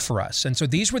simple for us. And so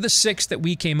these were the 6 that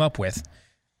we came up with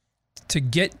to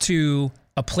get to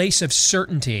a place of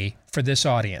certainty for this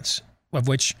audience, of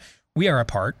which we are a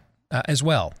part as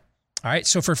well. All right,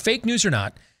 so for fake news or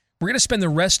not, we're going to spend the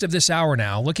rest of this hour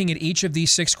now looking at each of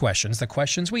these 6 questions, the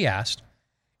questions we asked,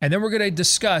 and then we're going to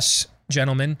discuss,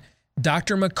 gentlemen,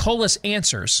 Dr. McCullough's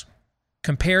answers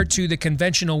compared to the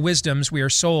conventional wisdoms we are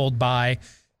sold by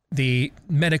the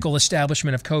medical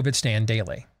establishment of COVID Stand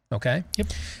Daily, okay? Yep.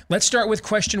 Let's start with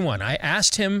question 1. I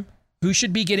asked him who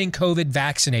should be getting COVID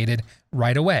vaccinated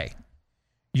right away.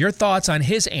 Your thoughts on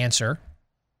his answer,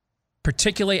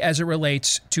 particularly as it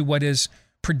relates to what is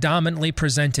predominantly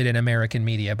presented in American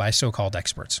media by so-called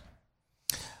experts?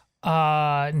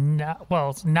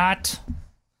 Not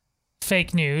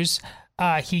fake news.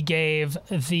 He gave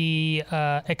the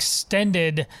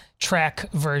extended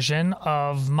track version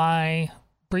of my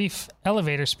brief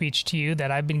elevator speech to you that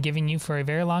I've been giving you for a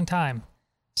very long time.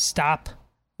 Stop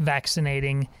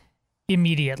vaccinating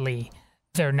immediately.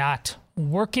 They're not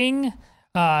working.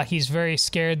 He's very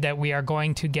scared that we are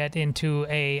going to get into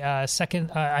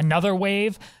another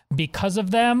wave because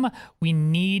of them. We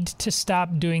need to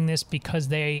stop doing this because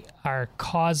they are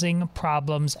causing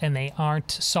problems and they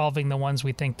aren't solving the ones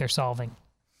we think they're solving.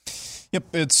 Yep,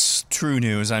 it's true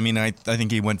news. I mean, I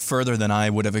think he went further than I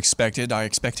would have expected. I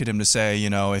expected him to say,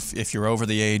 if you're over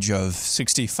the age of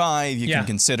 65, you can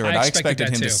consider it. I expected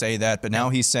him to say that, but now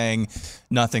he's saying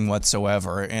nothing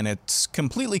whatsoever. And it's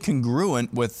completely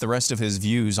congruent with the rest of his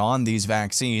views on these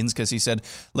vaccines, because he said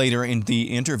later in the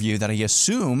interview that he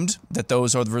assumed that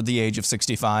those over the age of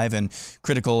 65 and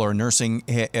critical or nursing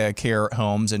care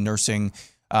homes and nursing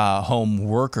home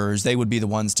workers, they would be the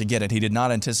ones to get it. He did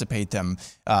not anticipate them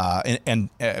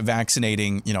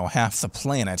vaccinating, half the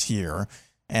planet here.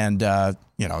 And,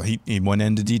 he went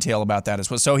into detail about that as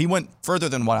well. So he went further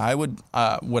than what I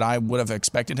would have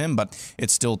expected him, but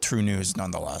it's still true news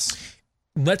nonetheless.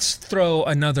 Let's throw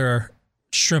another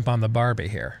shrimp on the Barbie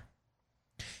here.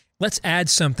 Let's add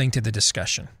something to the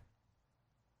discussion.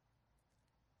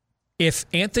 If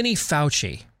Anthony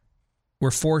Fauci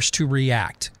were forced to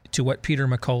react to what Peter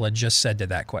McCullough just said to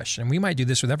that question, and we might do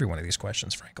this with every one of these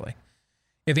questions, frankly.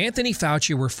 If Anthony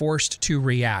Fauci were forced to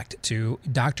react to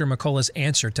Dr. McCullough's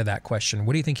answer to that question,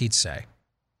 what do you think he'd say?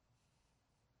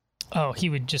 Oh, he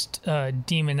would just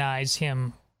demonize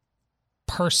him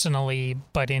personally,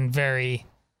 but in very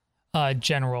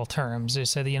general terms. They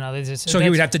said, so he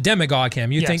would have to demagogue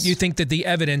him. You think that the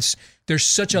evidence, there's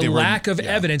such a lack of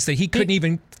evidence that he couldn't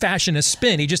even fashion a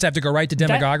spin. He'd just have to go right to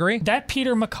demagoguery? That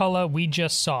Peter McCullough we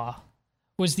just saw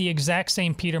was the exact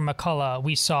same Peter McCullough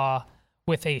we saw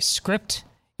with a script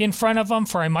in front of him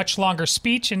for a much longer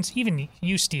speech. And even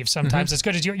you, Steve, sometimes as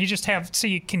good as you just have, so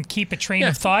you can keep a train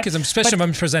of thought. Because especially if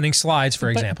I'm presenting slides, for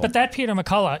example. But that Peter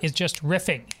McCullough is just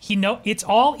riffing. It's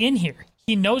all in here.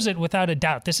 He knows it without a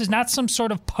doubt. This is not some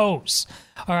sort of pose.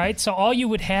 All right? So all you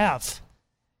would have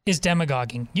is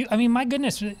demagoguing. My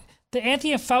goodness, the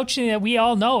Anthony Fauci that we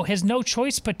all know has no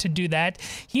choice but to do that.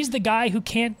 He's the guy who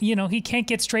can't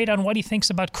get straight on what he thinks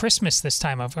about Christmas this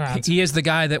time around. He is the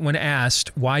guy that when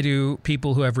asked, why do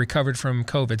people who have recovered from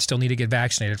COVID still need to get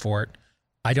vaccinated for it?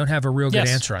 I don't have a real good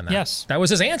answer on that. Yes. That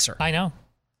was his answer. I know.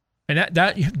 And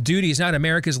that dude, he's not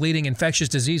America's leading infectious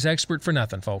disease expert for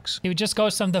nothing, folks. He just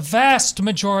goes from the vast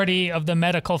majority of the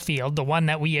medical field, the one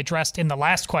that we addressed in the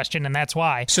last question, and that's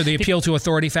why. So the appeal to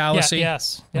authority fallacy?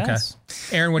 Yes. Okay.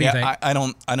 Aaron, what do you think? I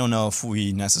don't know if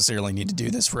we necessarily need to do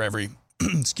this for every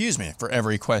for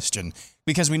every question,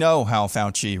 because we know how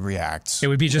Fauci reacts. It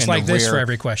would be just like this for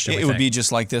every question. It would be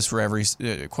just like this for every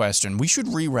question. We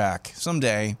should re-rack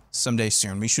someday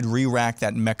soon. We should re-rack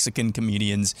that Mexican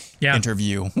comedian's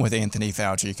interview with Anthony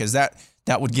Fauci, because that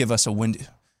would give us a window.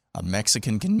 A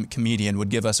Mexican comedian would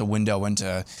give us a window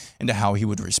into how he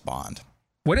would respond.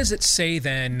 What does it say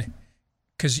then?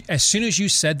 Because as soon as you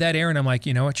said that, Aaron, I'm like,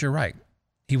 you know what, you're right.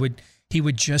 He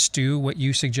would just do what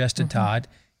you suggested, Todd.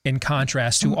 In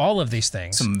contrast to all of these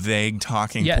things. Some vague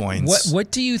talking points. What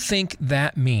do you think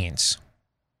that means?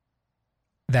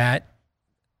 That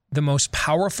the most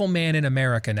powerful man in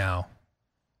America now,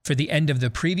 for the end of the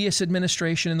previous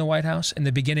administration in the White House and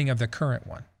the beginning of the current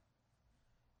one.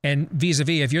 And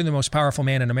vis-a-vis, if you're the most powerful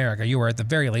man in America, you are at the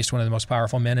very least one of the most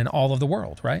powerful men in all of the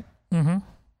world, right? Mm-hmm.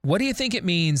 What do you think it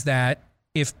means that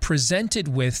if presented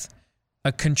with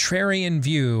a contrarian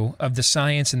view of the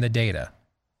science and the data,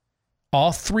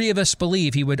 all three of us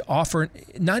believe he would offer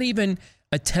not even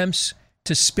attempts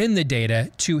to spin the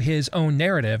data to his own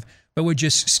narrative, but would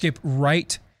just skip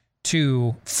right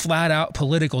to flat-out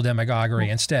political demagoguery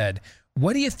instead.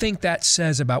 What do you think that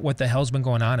says about what the hell's been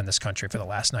going on in this country for the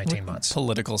last 19 months?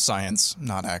 Political science,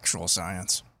 not actual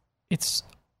science. It's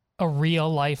a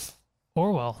real-life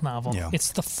Orwell novel. Yeah.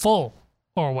 It's the full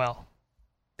Orwell.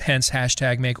 Hence,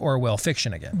 hashtag make Orwell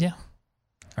fiction again. Yeah.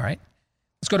 All right.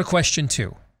 Let's go to question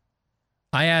 2.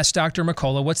 I asked Dr.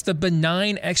 McCullough, what's the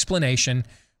benign explanation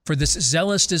for this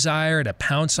zealous desire to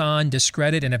pounce on,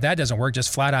 discredit, and if that doesn't work,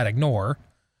 just flat out ignore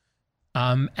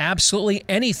absolutely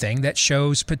anything that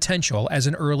shows potential as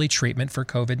an early treatment for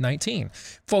COVID-19.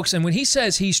 Folks, and when he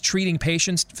says he's treating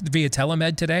patients via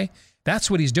telemed today,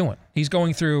 that's what he's doing. He's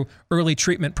going through early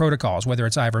treatment protocols, whether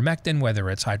it's ivermectin, whether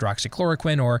it's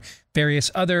hydroxychloroquine, or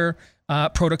various other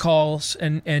protocols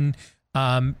and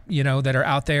that are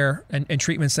out there and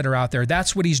treatments that are out there.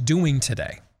 That's what he's doing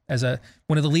today. As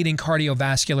one of the leading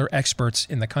cardiovascular experts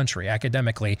in the country,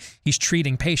 academically, he's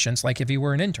treating patients like if he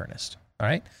were an internist. All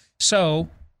right. So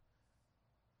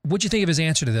what'd you think of his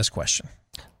answer to this question?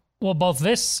 Well, both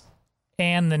this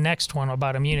and the next one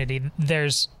about immunity,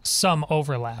 there's some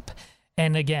overlap.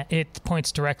 And again, it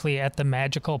points directly at the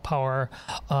magical power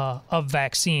of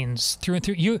vaccines through and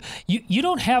through. You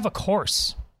don't have a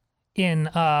course in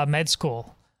med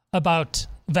school about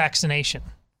vaccination.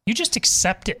 You just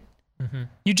accept it. Mm-hmm.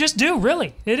 You just do,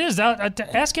 really. It is.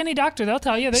 Ask any doctor; they'll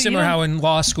tell you. Similar how in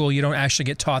law school you don't actually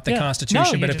get taught the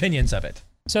Constitution, but opinions of it.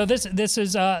 So this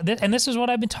is and this is what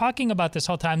I've been talking about this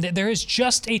whole time. There is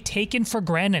just a taken for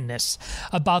grantedness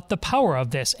about the power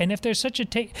of this, and if there's such a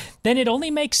then it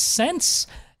only makes sense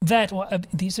that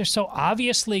these are so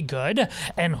obviously good,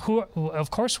 and of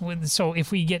course, so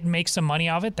if we make some money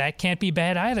off it, that can't be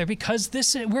bad either, because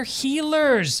we're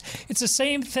healers. It's the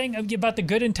same thing about the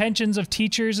good intentions of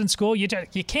teachers in school. You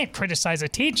can't criticize a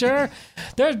teacher.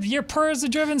 You're poor as the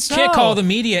driven snow. Can't call the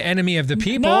media enemy of the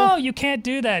people. No, you can't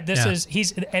do that.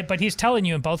 But he's telling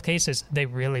you in both cases they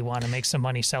really want to make some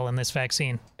money selling this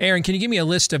vaccine. Aaron, can you give me a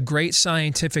list of great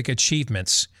scientific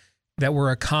achievements that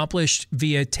were accomplished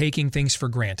via taking things for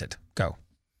granted? Go.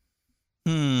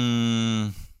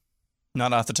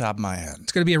 Not off the top of my head.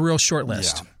 It's going to be a real short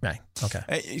list. Yeah. Right.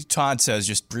 Okay. Todd says,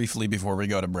 just briefly before we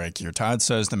go to break here, Todd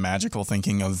says the magical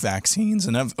thinking of vaccines.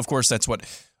 And of course, that's what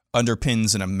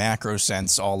underpins in a macro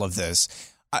sense all of this.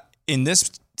 In this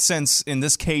sense, in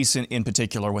this case in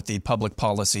particular, with the public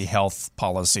policy, health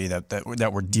policy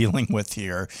that we're dealing with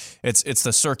here, it's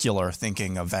the circular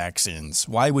thinking of vaccines.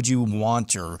 Why would you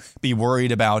want or be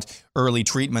worried about early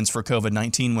treatments for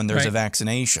COVID-19 when there's a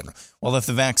vaccination? Well, if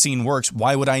the vaccine works,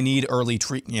 why would I need early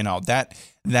treatment? You know, that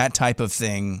type of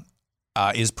thing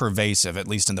is pervasive, at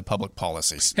least in the public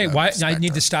policies. Hey, why I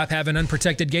need to stop having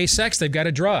unprotected gay sex? They've got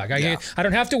a drug. I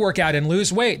don't have to work out and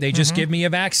lose weight. They just give me a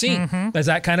vaccine. Is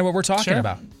that kind of what we're talking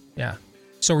about? Yeah.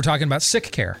 So we're talking about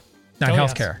sick care, not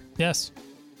health care. Yes.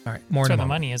 All right. More in a moment. That's where the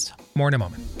money is. More in a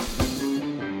moment.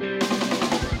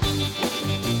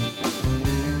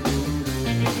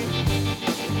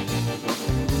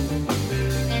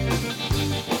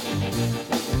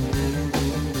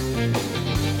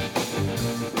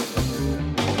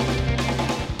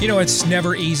 You know, it's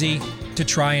never easy to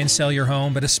try and sell your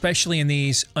home, but especially in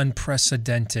these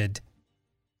unprecedented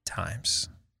times.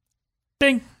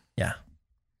 Ding. Yeah.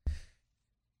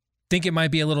 Think it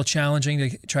might be a little challenging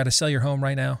to try to sell your home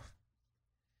right now?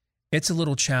 It's a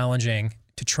little challenging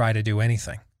to try to do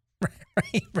anything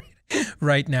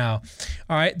right now.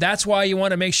 All right. That's why you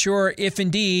want to make sure, if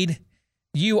indeed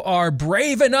you are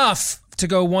brave enough to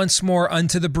go once more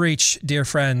unto the breach, dear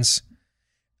friends,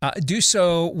 do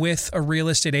so with a real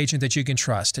estate agent that you can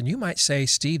trust. And you might say,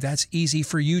 Steve, that's easy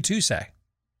for you to say.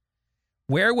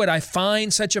 Where would I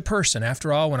find such a person?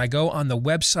 After all, when I go on the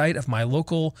website of my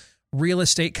local real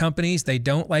estate companies, they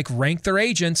don't rank their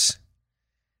agents.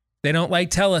 They don't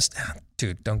tell us,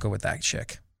 dude, don't go with that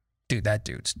chick. Dude, that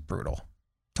dude's brutal.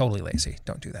 Totally lazy.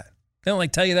 Don't do that. They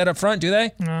don't tell you that up front, do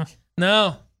they?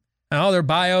 No. And all their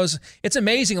bios. It's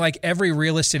amazing. Every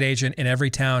real estate agent in every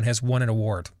town has won an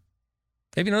award.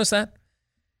 Have you noticed that?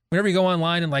 Whenever you go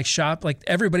online and shop,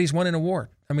 everybody's won an award.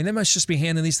 I mean, they must just be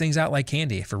handing these things out like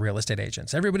candy for real estate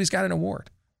agents. Everybody's got an award.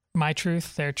 My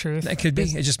truth, their truth. That could be.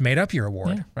 It just made up your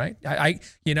award, right?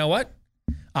 You know what?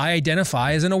 I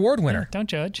identify as an award winner. Don't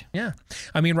judge. Yeah.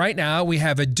 I mean, right now we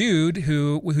have a dude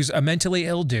who's a mentally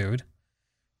ill dude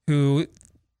who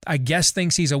I guess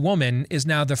thinks he's a woman, is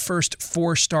now the first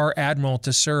 4-star admiral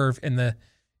to serve in the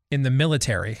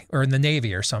military or in the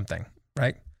Navy or something,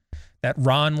 right? That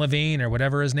Ron Levine or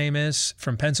whatever his name is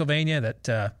from Pennsylvania,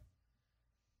 that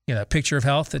picture of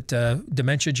health, that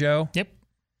Dementia Joe. Yep.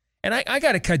 And I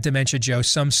got to cut Dementia Joe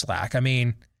some slack. I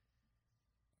mean,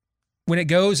 when it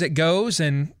goes, it goes.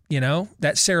 And,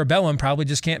 that cerebellum probably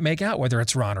just can't make out whether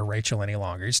it's Ron or Rachel any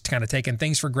longer. He's kind of taking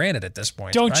things for granted at this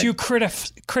point. Don't you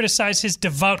criticize his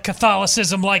devout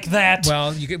Catholicism like that.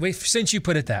 Well, since you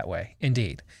put it that way,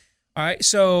 indeed. All right.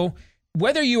 So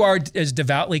whether you are as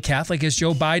devoutly Catholic as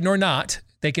Joe Biden or not,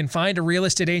 they can find a real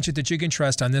estate agent that you can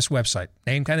trust on this website.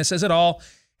 Name kind of says it all.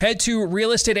 Head to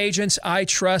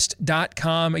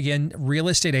realestateagentsitrust.com. Again,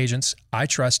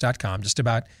 realestateagentsitrust.com. Just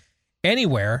about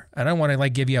anywhere. I don't want to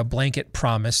give you a blanket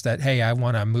promise that, hey, I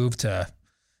want to move to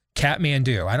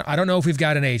Kathmandu. I don't know if we've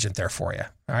got an agent there for you.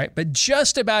 All right. But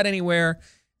just about anywhere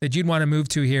that you'd want to move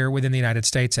to here within the United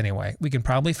States anyway, we can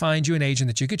probably find you an agent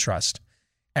that you could trust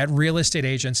at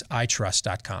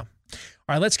realestateagentsitrust.com. All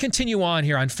right, let's continue on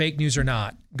here on Fake News or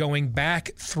Not, going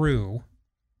back through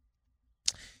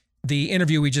the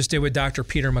interview we just did with Dr.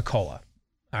 Peter McCullough,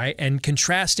 all right, and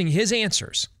contrasting his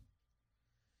answers.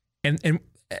 And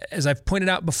as I've pointed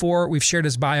out before, we've shared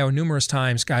his bio numerous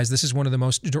times, guys. This is one of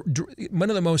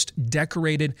the most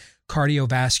decorated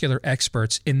cardiovascular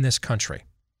experts in this country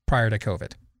prior to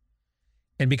COVID.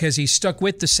 And because he stuck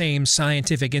with the same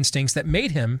scientific instincts that made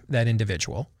him that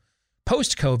individual,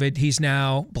 post-COVID, he's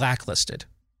now blacklisted.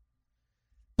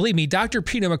 Believe me, Dr.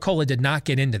 Peter McCullough did not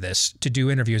get into this to do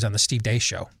interviews on the Steve Deace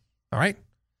Show. All right?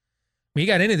 He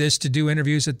got into this to do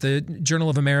interviews at the Journal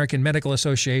of American Medical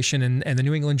Association and the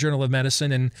New England Journal of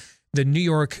Medicine and the New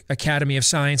York Academy of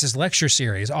Sciences lecture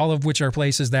series, all of which are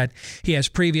places that he has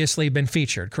previously been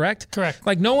featured, correct? Correct.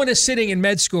 Like no one is sitting in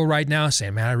med school right now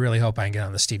saying, man, I really hope I can get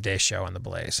on the Steve Deace show on the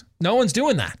Blaze. No one's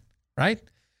doing that, right?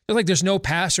 Like there's no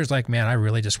pastors like, man, I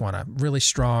really just want a really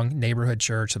strong neighborhood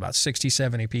church, about 60,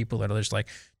 70 people that are just like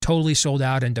totally sold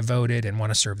out and devoted and want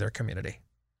to serve their community.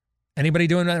 Anybody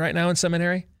doing that right now in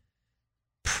seminary?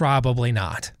 Probably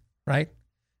not, right?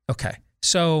 Okay.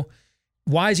 So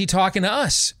why is he talking to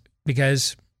us?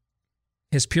 Because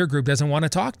his peer group doesn't want to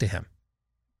talk to him.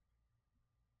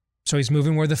 So he's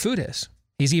moving where the food is.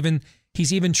 He's even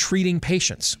treating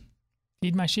patients.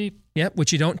 Feed my sheep. Yep,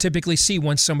 which you don't typically see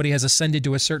once somebody has ascended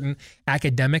to a certain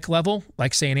academic level,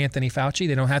 like say an Anthony Fauci.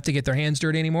 They don't have to get their hands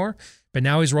dirty anymore. But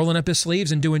now he's rolling up his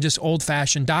sleeves and doing just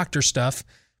old-fashioned doctor stuff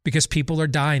because people are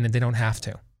dying and they don't have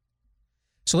to.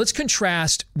 So let's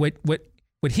contrast what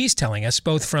he's telling us,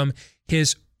 both from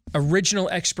his original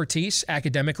expertise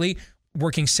academically,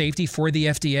 working safety for the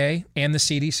FDA and the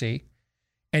CDC,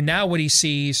 and now what he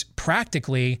sees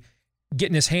practically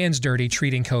getting his hands dirty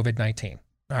treating COVID-19.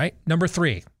 All right. Number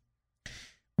 3,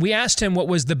 we asked him what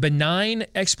was the benign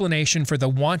explanation for the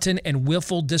wanton and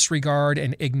willful disregard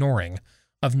and ignoring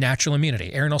of natural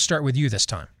immunity. Aaron, I'll start with you this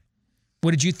time.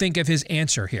 What did you think of his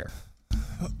answer here?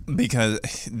 Because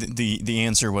the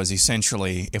answer was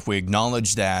essentially, if we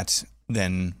acknowledge that,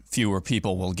 then fewer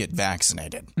people will get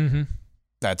vaccinated. Mm-hmm.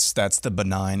 That's the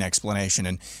benign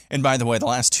explanation. And by the way, the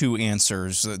last 2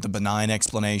 answers, the benign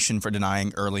explanation for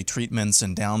denying early treatments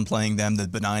and downplaying them, the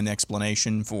benign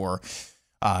explanation for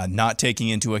not taking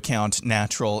into account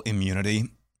natural immunity,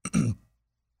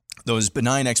 those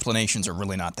benign explanations are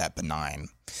really not that benign.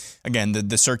 Again,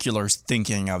 the circular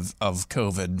thinking of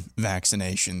COVID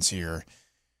vaccinations here,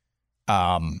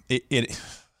 I'm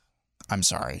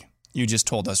sorry. You just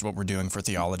told us what we're doing for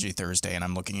Theology Thursday, and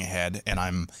I'm looking ahead, and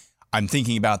I'm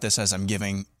thinking about this as I'm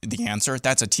giving the answer.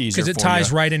 That's a teaser for you. Because it ties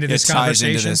right into this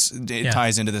conversation. It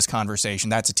ties into this conversation.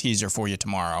 That's a teaser for you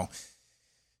tomorrow.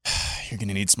 You're going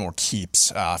to need some more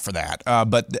keeps for that.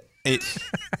 But it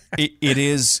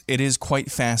is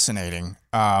quite fascinating.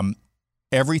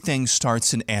 Everything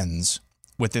starts and ends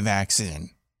with the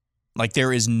vaccine. Like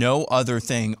there is no other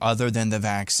thing other than the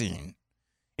vaccine.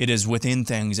 It is within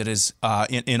things. It is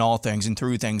in all things and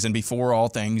through things and before all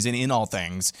things and in all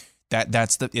things.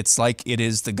 It's like it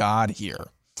is the God here.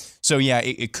 So yeah,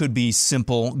 it could be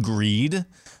simple greed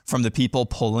from the people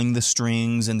pulling the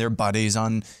strings and their buddies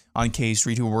on K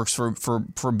Street who works for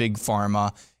big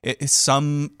pharma. It's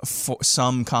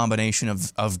some combination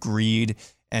of greed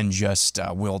and just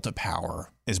will to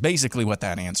power is basically what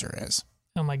that answer is.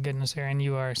 Oh my goodness, Aaron,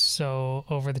 you are so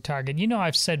over the target. You know,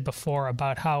 I've said before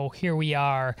about how here we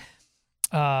are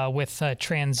with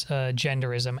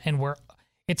transgenderism, and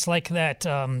it's like that,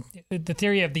 the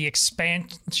theory of the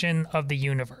expansion of the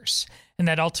universe, and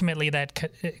that ultimately that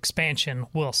expansion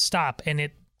will stop and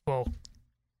it will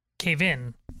cave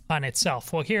in on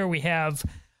itself. Well, here we have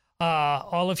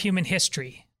all of human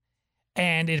history,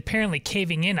 and it apparently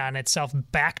caving in on itself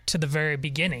back to the very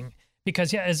beginning.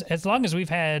 Because yeah, as long as we've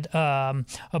had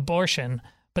abortion,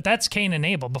 but that's Cain and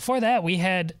Abel. Before that, we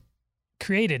had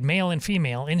created male and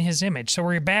female in his image. So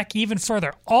we're back even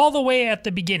further, all the way at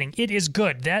the beginning. It is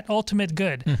good, that ultimate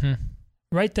good,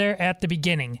 right there at the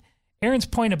beginning. Aaron's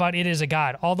point about it is a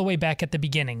God, all the way back at the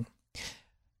beginning.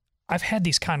 I've had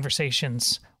these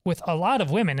conversations with a lot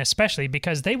of women, especially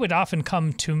because they would often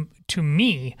come to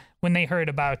me when they heard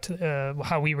about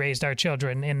how we raised our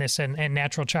children in this and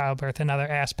natural childbirth and other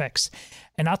aspects.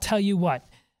 And I'll tell you what,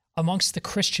 amongst the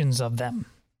Christians of them,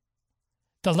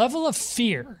 the level of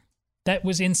fear that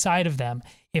was inside of them,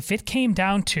 if it came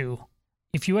down to,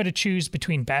 if you had to choose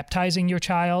between baptizing your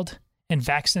child and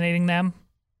vaccinating them,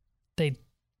 they'd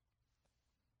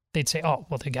say, oh,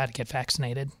 well, they got to get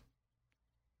vaccinated.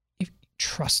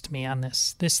 Trust me on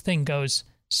this. This thing goes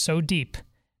so deep.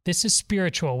 This is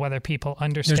spiritual, whether people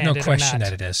understand it or not. There's no question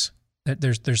that it is.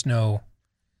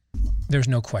 There's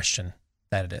no question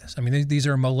that it is. I mean, these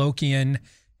are Molochian,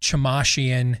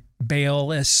 Chemashian,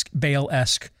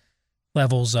 Baal-esque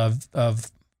levels of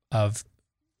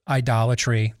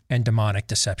idolatry and demonic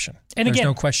deception. And there's again,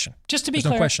 no question. Just to be there's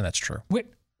clear, no question that's true.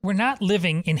 We're not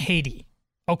living in Haiti,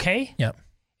 okay? Yeah.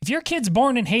 If your kid's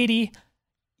born in Haiti,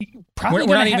 we're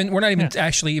not even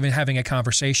actually even having a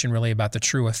conversation really about the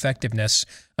true effectiveness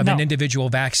of an individual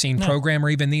vaccine program or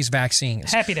even these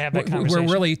vaccines. Happy to have that conversation.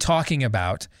 We're really talking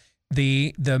about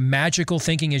the magical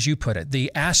thinking, as you put it,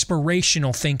 the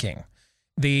aspirational thinking,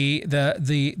 the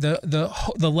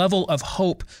level of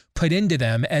hope put into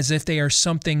them as if they are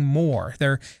something more.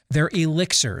 They're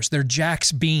elixirs. They're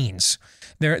Jack's beans.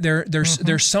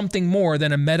 They're something more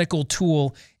than a medical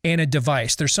tool and a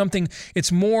device. There's something.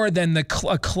 It's more than a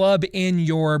club in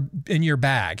your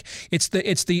bag. It's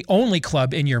the only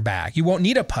club in your bag. You won't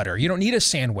need a putter. You don't need a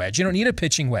sand wedge. You don't need a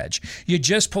pitching wedge. You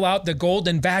just pull out the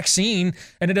golden vaccine,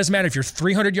 and it doesn't matter if you're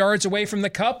 300 yards away from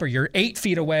the cup or you're 8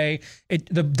 feet away.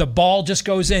 The ball just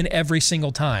goes in every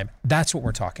single time. That's what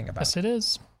we're talking about. Yes, it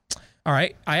is. All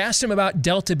right. I asked him about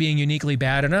Delta being uniquely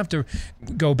bad. I don't have to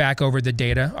go back over the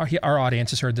data. Our audience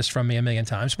has heard this from me a million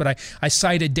times, but I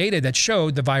cited data that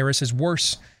showed the virus is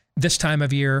worse this time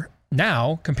of year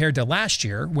now compared to last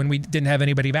year when we didn't have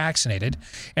anybody vaccinated.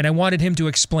 And I wanted him to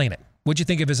explain it. What'd you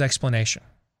think of his explanation?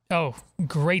 Oh,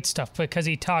 great stuff, because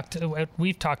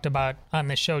we've talked about on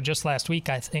the show just last week,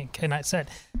 I think, and I said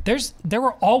there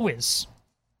were always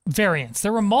variants.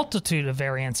 There were a multitude of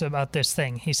variants about this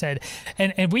thing, he said.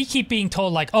 And we keep being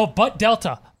told like, oh, but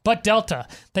Delta, that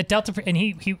Delta, and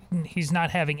he's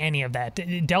not having any of that.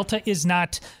 Delta is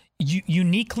not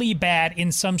uniquely bad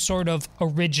in some sort of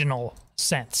original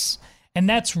sense. And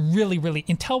that's really, really,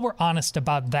 until we're honest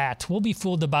about that, we'll be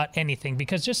fooled about anything,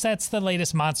 because just that's the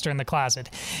latest monster in the closet.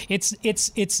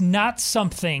 It's not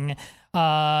something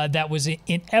that was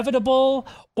inevitable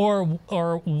or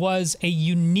was a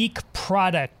unique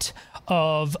product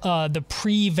of the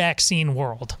pre-vaccine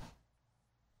world.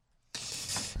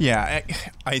 Yeah,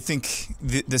 I think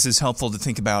this is helpful to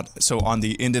think about. So on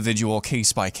the individual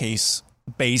case-by-case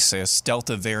basis,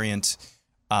 Delta variant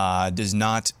does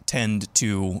not tend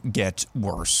to get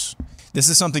worse. This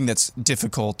is something that's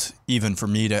difficult even for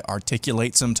me to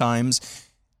articulate sometimes.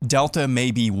 Delta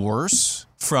may be worse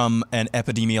from an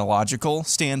epidemiological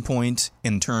standpoint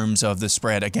in terms of the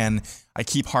spread. Again, I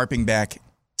keep harping back,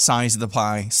 size of the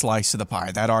pie, slice of the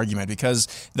pie, that argument, because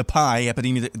the pie,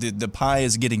 the pie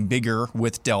is getting bigger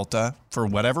with Delta for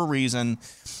whatever reason.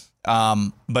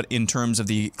 But in terms of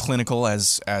the clinical,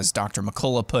 as Dr.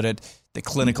 McCullough put it, the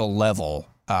clinical level,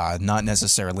 not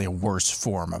necessarily a worse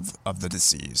form of the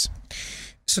disease.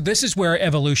 So this is where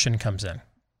evolution comes in.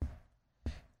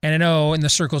 And I know in the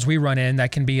circles we run in,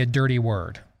 that can be a dirty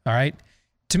word. All right.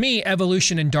 To me,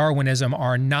 evolution and Darwinism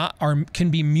can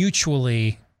be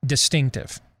mutually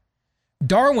distinctive.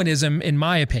 Darwinism, in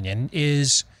my opinion,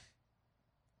 is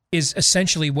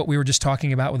essentially what we were just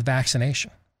talking about with vaccination.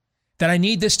 That I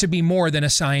need this to be more than a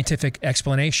scientific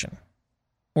explanation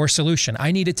or solution.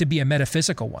 I need it to be a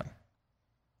metaphysical one.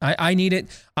 I need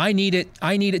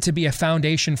it to be a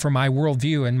foundation for my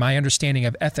worldview and my understanding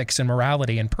of ethics and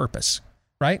morality and purpose.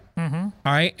 Right? Mm-hmm.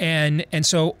 All right. And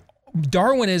so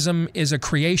Darwinism is a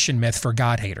creation myth for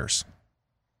God haters,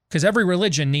 because every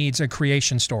religion needs a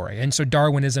creation story. And so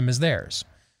Darwinism is theirs.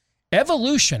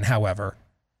 Evolution, however,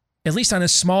 at least on a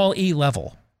small e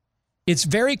level, it's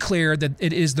very clear that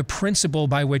it is the principle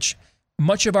by which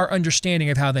much of our understanding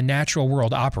of how the natural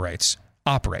world operates.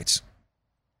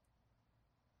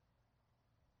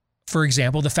 For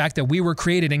example, the fact that we were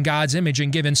created in God's image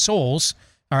and given souls,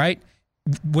 all right,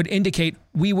 would indicate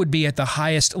we would be at the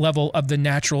highest level of the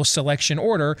natural selection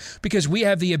order, because we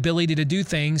have the ability to do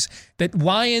things that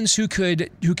lions who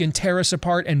can tear us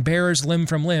apart and bears limb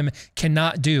from limb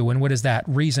cannot do. And what is that?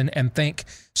 Reason and think.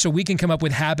 So we can come up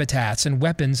with habitats and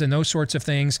weapons and those sorts of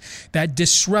things that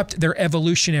disrupt their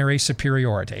evolutionary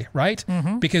superiority, right?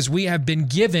 Mm-hmm. Because we have been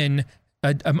given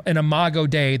an imago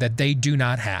Dei that they do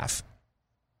not have.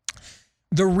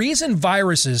 The reason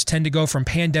viruses tend to go from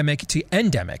pandemic to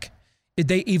endemic,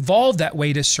 they evolved that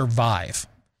way to survive.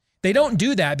 They don't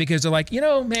do that because they're like,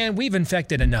 man, we've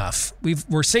infected enough.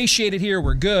 We're satiated here.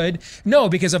 We're good. No,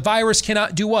 because a virus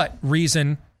cannot do what?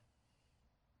 Reason.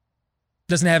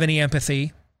 Doesn't have any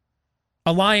empathy.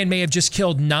 A lion may have just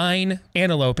killed 9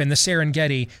 antelope in the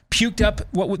Serengeti, puked up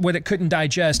what it couldn't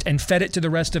digest, and fed it to the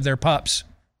rest of their pups,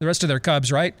 the rest of their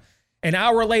cubs, right? An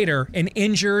hour later, an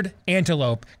injured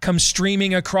antelope comes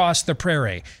streaming across the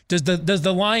prairie. Does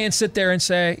the lion sit there and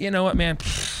say, you know what, man,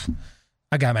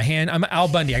 I got my hand, I'm Al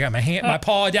Bundy, I got my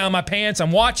paw down my pants,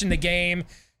 I'm watching the game.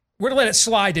 We're going to let it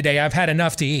slide today. I've had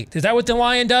enough to eat. Is that what the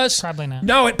lion does? Probably not.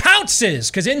 No, it pounces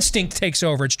because instinct takes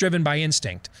over. It's driven by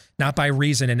instinct, not by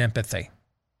reason and empathy.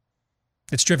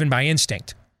 It's driven by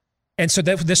instinct. And so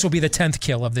this will be the 10th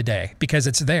kill of the day because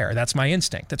it's there. That's my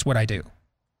instinct. That's what I do.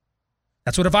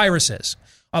 That's what a virus is.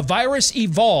 A virus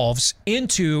evolves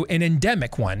into an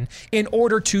endemic one in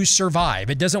order to survive.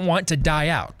 It doesn't want to die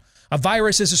out. A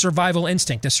virus is a survival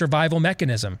instinct, a survival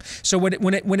mechanism. So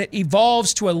when it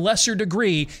evolves to a lesser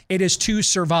degree, it is to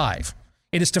survive.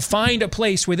 It is to find a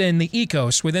place within the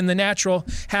ecos, within the natural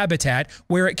habitat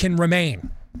where it can remain.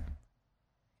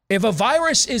 If a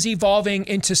virus is evolving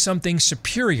into something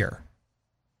superior,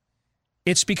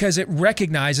 it's because it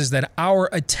recognizes that our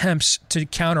attempts to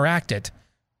counteract it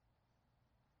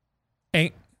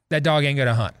that dog ain't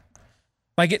gonna hunt.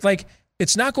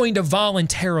 It's not going to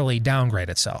voluntarily downgrade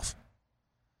itself.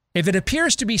 If it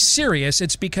appears to be serious,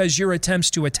 it's because your attempts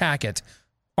to attack it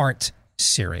aren't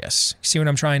serious. See what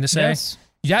I'm trying to say? Yes.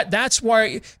 Yeah, that's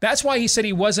why he said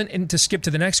he wasn't, and to skip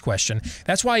to the next question,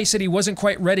 that's why he said he wasn't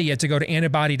quite ready yet to go to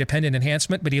antibody-dependent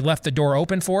enhancement, but he left the door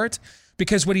open for it.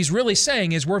 Because what he's really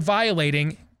saying is we're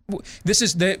violating, this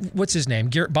is what's his name?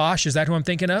 Geert Bosch, is that who I'm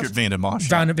thinking of? Geert Vanden Bosch.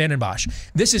 Vanden Bosch.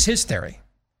 This is his theory.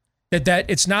 That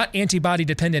it's not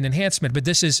antibody-dependent enhancement, but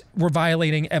we're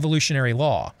violating evolutionary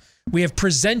law. We have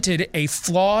presented a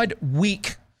flawed,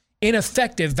 weak,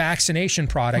 ineffective vaccination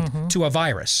product to a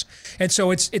virus. And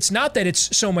so it's not that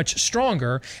it's so much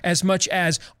stronger as much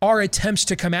as our attempts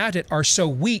to come at it are so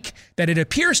weak that it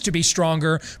appears to be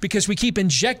stronger because we keep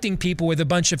injecting people with a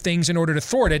bunch of things in order to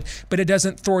thwart it, but it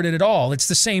doesn't thwart it at all. It's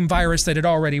the same virus that it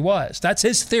already was. That's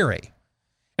his theory.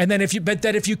 And then if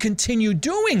you continue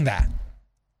doing that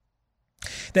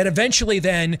eventually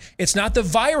then it's not the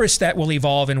virus that will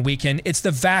evolve and weaken, it's the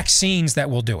vaccines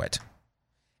that will do it.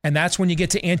 And that's when you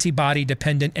get to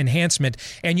antibody-dependent enhancement.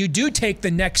 And you do take the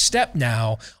next step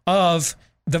now of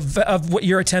what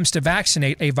your attempts to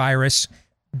vaccinate a virus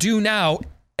do now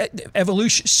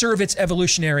serve its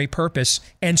evolutionary purpose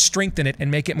and strengthen it and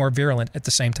make it more virulent at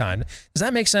the same time. Does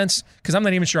that make sense? Because I'm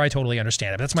not even sure I totally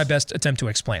understand it. But that's my best attempt to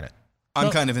explain it. I'm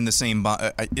kind of in the same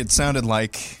it sounded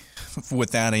like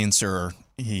with that answer,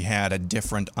 he had a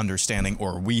different understanding,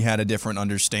 or we had a different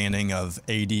understanding of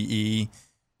ADE,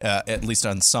 at least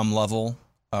on some level,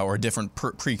 or a different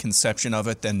preconception of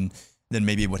it than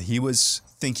maybe what he was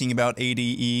thinking about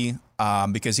ADE,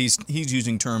 because he's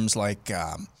using terms like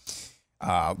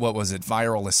what was it?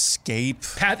 Viral escape,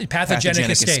 pathogenic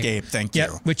escape. Thank you.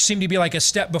 Which seemed to be like a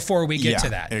step before we get to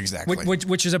that. Exactly.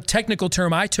 Which is a technical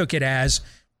term. I took it as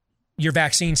your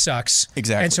vaccine sucks.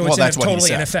 Exactly. And so it's that's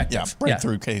totally ineffective. Yeah,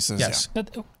 breakthrough cases. Yes. Yeah.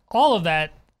 But all of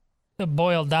that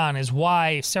boiled down is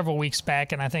why several weeks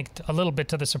back, and I think a little bit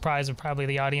to the surprise of probably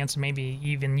the audience, and maybe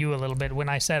even you a little bit, when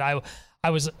I said I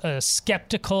was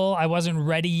skeptical, I wasn't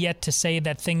ready yet to say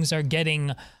that things are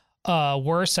getting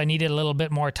worse. I needed a little bit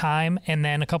more time. And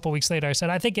then a couple weeks later, I said,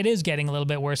 I think it is getting a little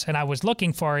bit worse. And I was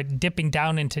looking for it dipping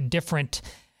down into different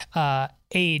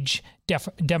age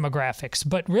demographics.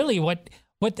 But really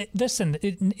this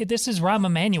is Rahm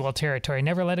Emanuel territory.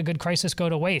 Never let a good crisis go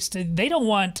to waste. They don't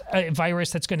want a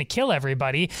virus that's going to kill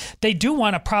everybody. They do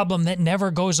want a problem that never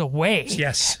goes away.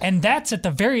 Yes. And that's at the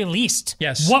very least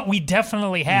what we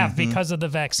definitely have because of the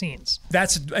vaccines.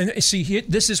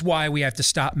 This is why we have to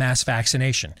stop mass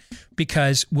vaccination,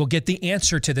 because we'll get the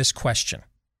answer to this question.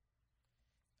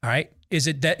 All right? Is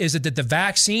it that the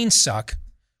vaccines suck,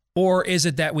 or is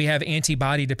it that we have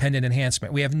antibody-dependent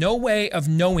enhancement? We have no way of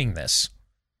knowing this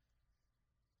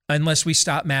unless we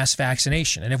stop mass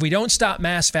vaccination. And if we don't stop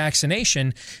mass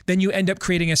vaccination, then you end up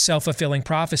creating a self-fulfilling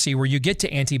prophecy where you get to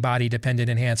antibody-dependent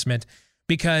enhancement,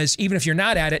 because even if you're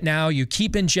not at it now, you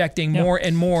keep injecting more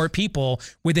and more people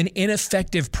with an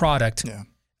ineffective product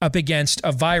up against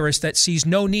a virus that sees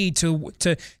no need to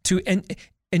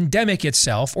endemic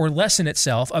itself or lessen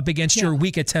itself up against your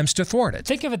weak attempts to thwart it.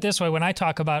 Think of it this way. When I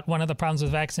talk about one of the problems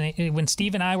with vaccination, when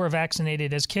Steve and I were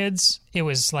vaccinated as kids, it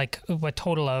was like a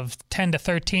total of 10 to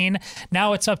 13.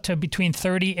 Now it's up to between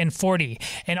 30 and 40.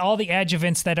 And all the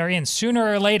adjuvants that are in, sooner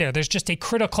or later, there's just a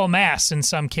critical mass in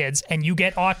some kids and you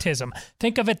get autism.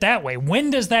 Think of it that way. When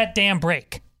does that dam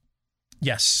break?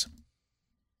 Yes.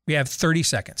 We have 30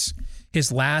 seconds. His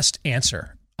last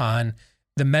answer on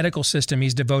the medical system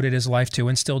he's devoted his life to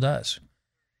and still does.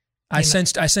 I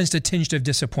sensed a tinge of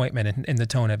disappointment in the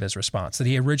tone of his response, that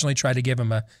he originally tried to give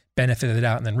him a benefit of the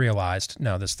doubt and then realized,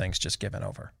 no, this thing's just given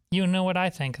over. You know what I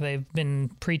think? They've been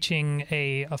preaching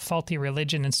a faulty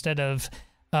religion instead of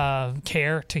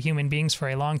care to human beings for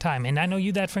a long time. And I know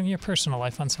you that from your personal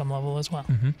life on some level as well.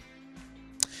 Mm-hmm.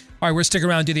 All right, we're sticking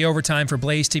around to do the overtime for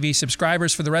Blaze TV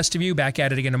subscribers. For the rest of you, back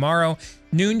at it again tomorrow,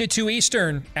 noon to 2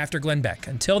 Eastern after Glenn Beck.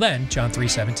 Until then, John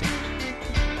 3:17.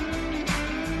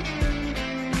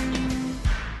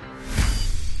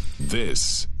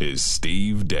 This is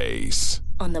Steve Deace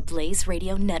on the Blaze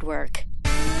Radio Network.